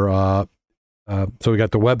also so we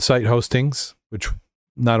got the website hostings, which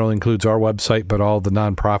not only includes our website, but all the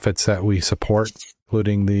nonprofits that we support,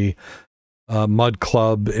 including the Mud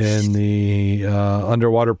Club and the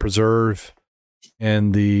Underwater Preserve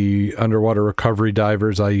and the underwater recovery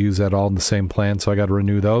divers. I use that all in the same plan, so I got to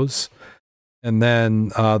renew those. And then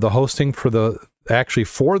the hosting for the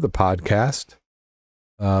podcast,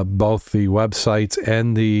 both the websites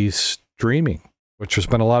and the streaming, which has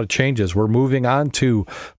been a lot of changes. We're moving on to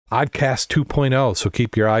Podcast 2.0, so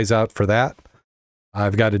keep your eyes out for that.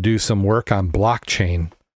 I've got to do some work on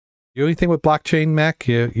blockchain. You do anything with blockchain, Mac?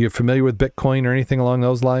 You familiar with Bitcoin or anything along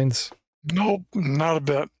those lines? Nope, not a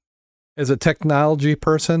bit. As a technology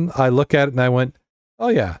person, I look at it and I went, oh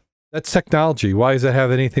yeah, that's technology. Why does that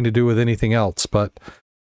have anything to do with anything else? But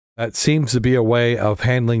that seems to be a way of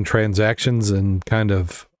handling transactions and kind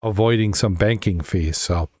of avoiding some banking fees.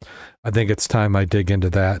 So I think it's time I dig into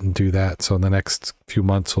that and do that. So in the next few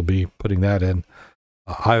months, we'll be putting that in.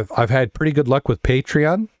 I've had pretty good luck with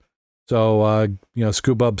Patreon. So,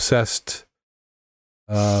 Scuba Obsessed,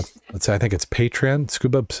 I think it's Patreon,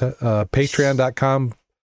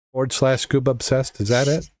 patreon.com/Scuba Obsessed. Is that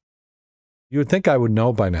it? You would think I would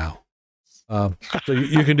know by now. So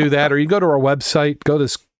you can do that, or you go to our website, go to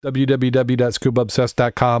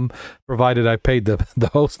www.scubaobsessed.com, provided I paid the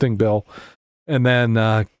hosting bill, and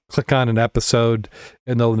then click on an episode,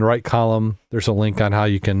 and in the right column, there's a link on how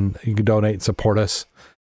you can donate and support us.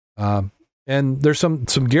 And there's some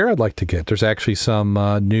gear I'd like to get. There's actually some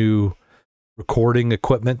new recording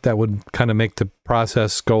equipment that would kind of make the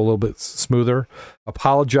process go a little bit smoother.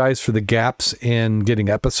 Apologize for the gaps in getting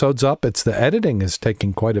episodes up. It's the editing is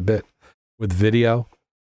taking quite a bit with video.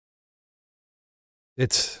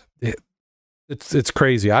 It's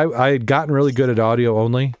crazy. I had gotten really good at audio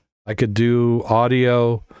only. I could do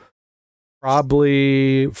audio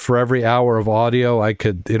probably for every hour of audio.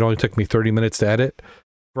 It only took me 30 minutes to edit.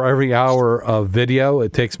 For every hour of video,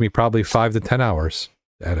 it takes me probably 5 to 10 hours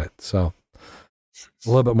to edit. So a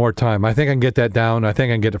little bit more time. I think I can get that down. I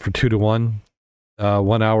think I can get it for 2 to 1.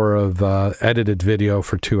 1 hour of edited video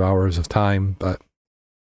for 2 hours of time, but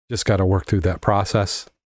just got to work through that process.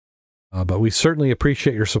 But we certainly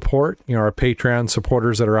appreciate your support. Our Patreon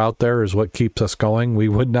supporters that are out there is what keeps us going. We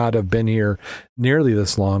would not have been here nearly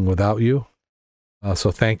this long without you.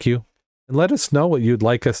 So thank you. And let us know what you'd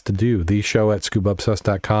like us to do.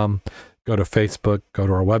 TheShow@ScubaObsessed.com. go to Facebook, go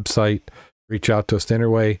to our website, reach out to us the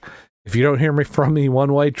interway. If you don't hear from me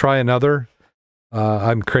one way, try another.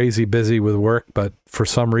 I'm crazy busy with work, but for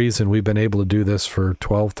some reason, we've been able to do this for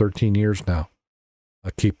 12, 13 years now.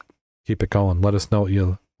 Keep it going. Let us know what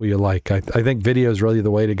you like. I think video is really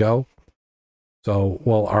the way to go. So,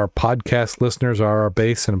 while our podcast listeners are our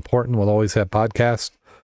base and important, we'll always have podcasts.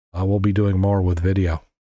 We'll be doing more with video.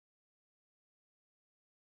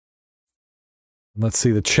 Let's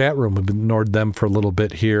see, the chat room. We've ignored them for a little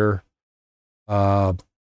bit here. I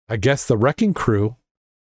guess the Wrecking Crew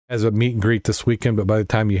has a meet and greet this weekend, but by the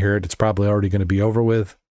time you hear it, it's probably already going to be over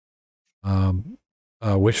with.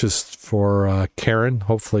 Wishes for Karen.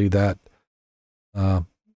 Hopefully that, her,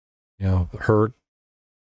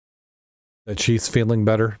 that she's feeling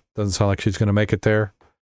better. Doesn't sound like she's going to make it there.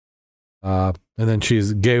 And then she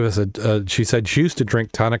gave us she said she used to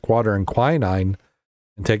drink tonic water and quinine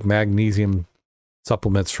and take magnesium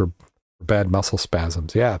supplements for bad muscle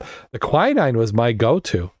spasms. Yeah, the quinine was my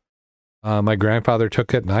go-to. My grandfather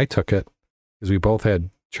took it and I took it because we both had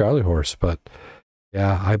Charlie horse. But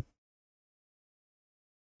yeah,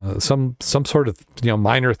 some sort of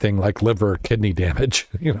minor thing like liver or kidney damage.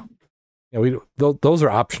 Those are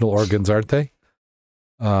optional organs, aren't they?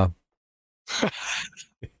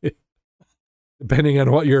 Depending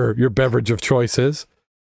on what your beverage of choice is.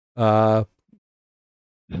 So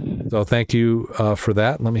thank you for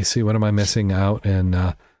that. Let me see, what am I missing out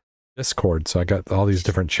in Discord? So I got all these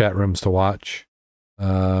different chat rooms to watch.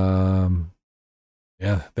 Yeah,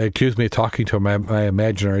 they accused me of talking to my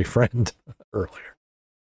imaginary friend earlier.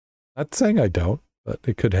 Not saying I don't, but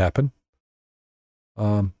it could happen.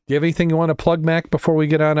 Do you have anything you want to plug, Mac, before we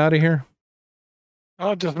get on out of here?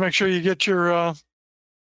 Just make sure you get your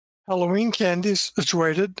Halloween candies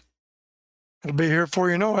situated. It'll be here before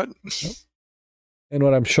you know it. And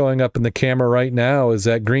what I'm showing up in the camera right now is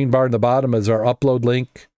that green bar in the bottom is our upload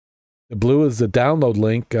link. The blue is the download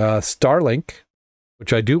link. Starlink,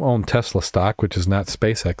 which I do own Tesla stock, which is not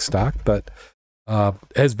SpaceX stock, but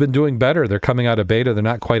has been doing better. They're coming out of beta. They're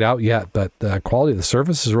not quite out yet, but the quality of the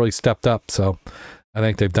service has really stepped up. So I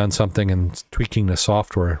think they've done something in tweaking the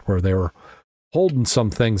software where they were holding some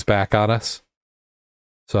things back on us.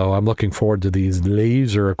 So I'm looking forward to these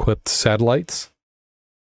laser-equipped satellites.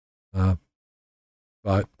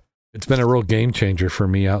 But it's been a real game changer for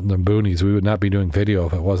me out in the boonies. We would not be doing video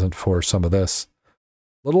if it wasn't for some of this.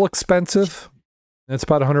 A little expensive. It's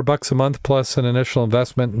about $100 a month plus an initial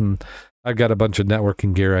investment, and I've got a bunch of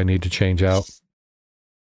networking gear I need to change out.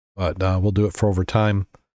 But we'll do it for over time.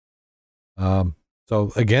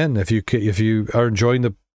 So again, if you are enjoying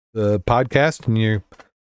the podcast and you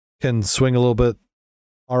can swing a little bit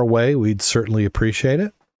our way, we'd certainly appreciate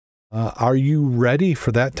it. Are you ready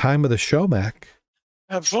for that time of the show, Mac?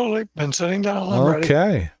 Absolutely. Been sitting down. I'm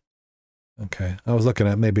ready. Okay. I was looking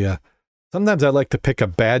at maybe sometimes I like to pick a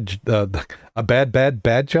bad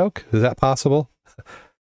joke. Is that possible?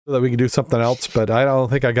 So that we can do something else, but I don't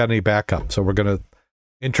think I got any backup. So we're going to,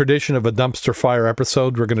 in tradition of a dumpster fire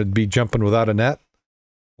episode, we're going to be jumping without a net,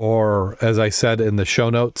 or as I said in the show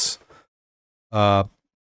notes, an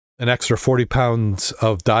extra 40 pounds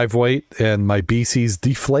of dive weight and my BC's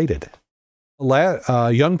deflated.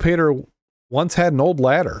 Young Peter once had an old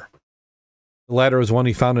ladder. The ladder was one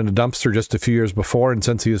he found in a dumpster just a few years before, and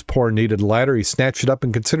since he was poor and needed a ladder, he snatched it up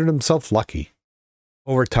and considered himself lucky.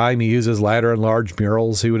 Over time, he used his ladder in large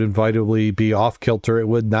murals. He would inevitably be off-kilter. It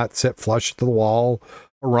would not sit flush to the wall.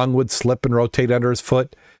 A rung would slip and rotate under his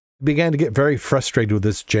foot. He began to get very frustrated with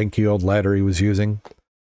this janky old ladder he was using.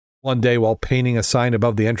 One day, while painting a sign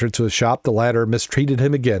above the entrance to the shop, the ladder mistreated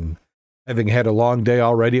him again. Having had a long day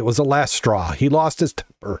already, it was the last straw. He lost his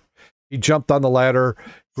temper. He jumped on the ladder,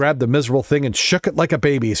 grabbed the miserable thing, and shook it like a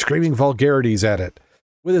baby, screaming vulgarities at it.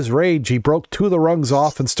 With his rage, he broke 2 of the rungs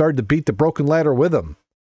off and started to beat the broken ladder with them.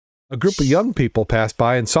 A group of young people passed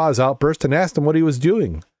by and saw his outburst and asked him what he was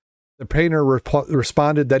doing. The painter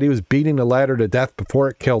responded that he was beating the ladder to death before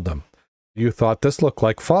it killed him. The youth thought this looked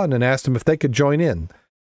like fun and asked him if they could join in.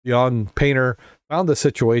 The young painter found the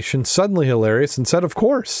situation suddenly hilarious and said, of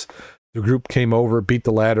course. The group came over, beat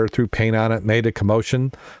the ladder, threw paint on it, made a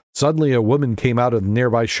commotion. Suddenly, a woman came out of the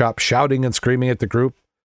nearby shop shouting and screaming at the group.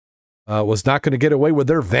 Was not going to get away with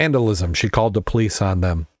their vandalism. She called the police on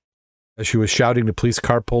them. As she was shouting, the police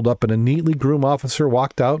car pulled up and a neatly groomed officer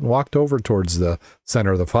walked out and walked over towards the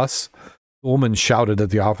center of the fuss. The woman shouted at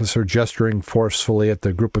the officer, gesturing forcefully at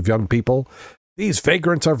the group of young people. These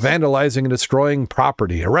vagrants are vandalizing and destroying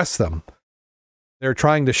property. Arrest them. They're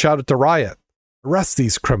trying to shout at the riot. Arrest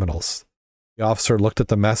these criminals. The officer looked at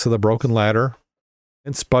the mess of the broken ladder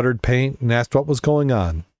and sputtered paint and asked what was going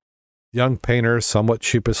on. The young painter somewhat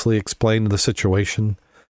sheepishly explained the situation.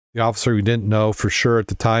 The officer, who didn't know for sure at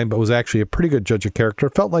the time, but was actually a pretty good judge of character,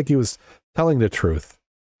 felt like he was telling the truth.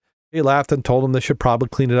 He laughed and told him they should probably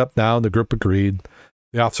clean it up now, and the group agreed.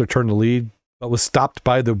 The officer turned to leave, but was stopped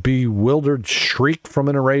by the bewildered shriek from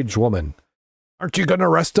an enraged woman. "Aren't you going to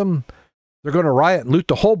arrest them? They're going to riot and loot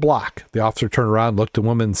the whole block." The officer turned around, looked at the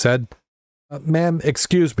woman, and said, "Ma'am,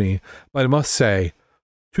 excuse me, but I must say,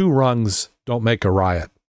 2 rungs don't make a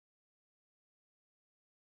riot."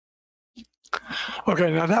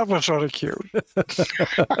 Okay, now that was sort of cute.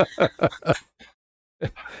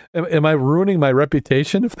 Am I ruining my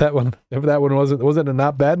reputation if that one wasn't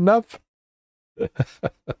not bad enough?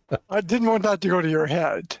 I didn't want that to go to your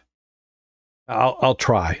head. I'll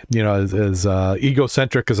try. You know, as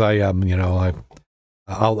egocentric as I am, you know,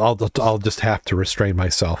 I'll just have to restrain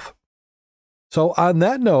myself. So on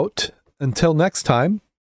that note, until next time,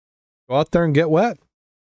 go out there and get wet.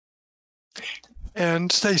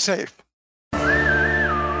 And stay safe.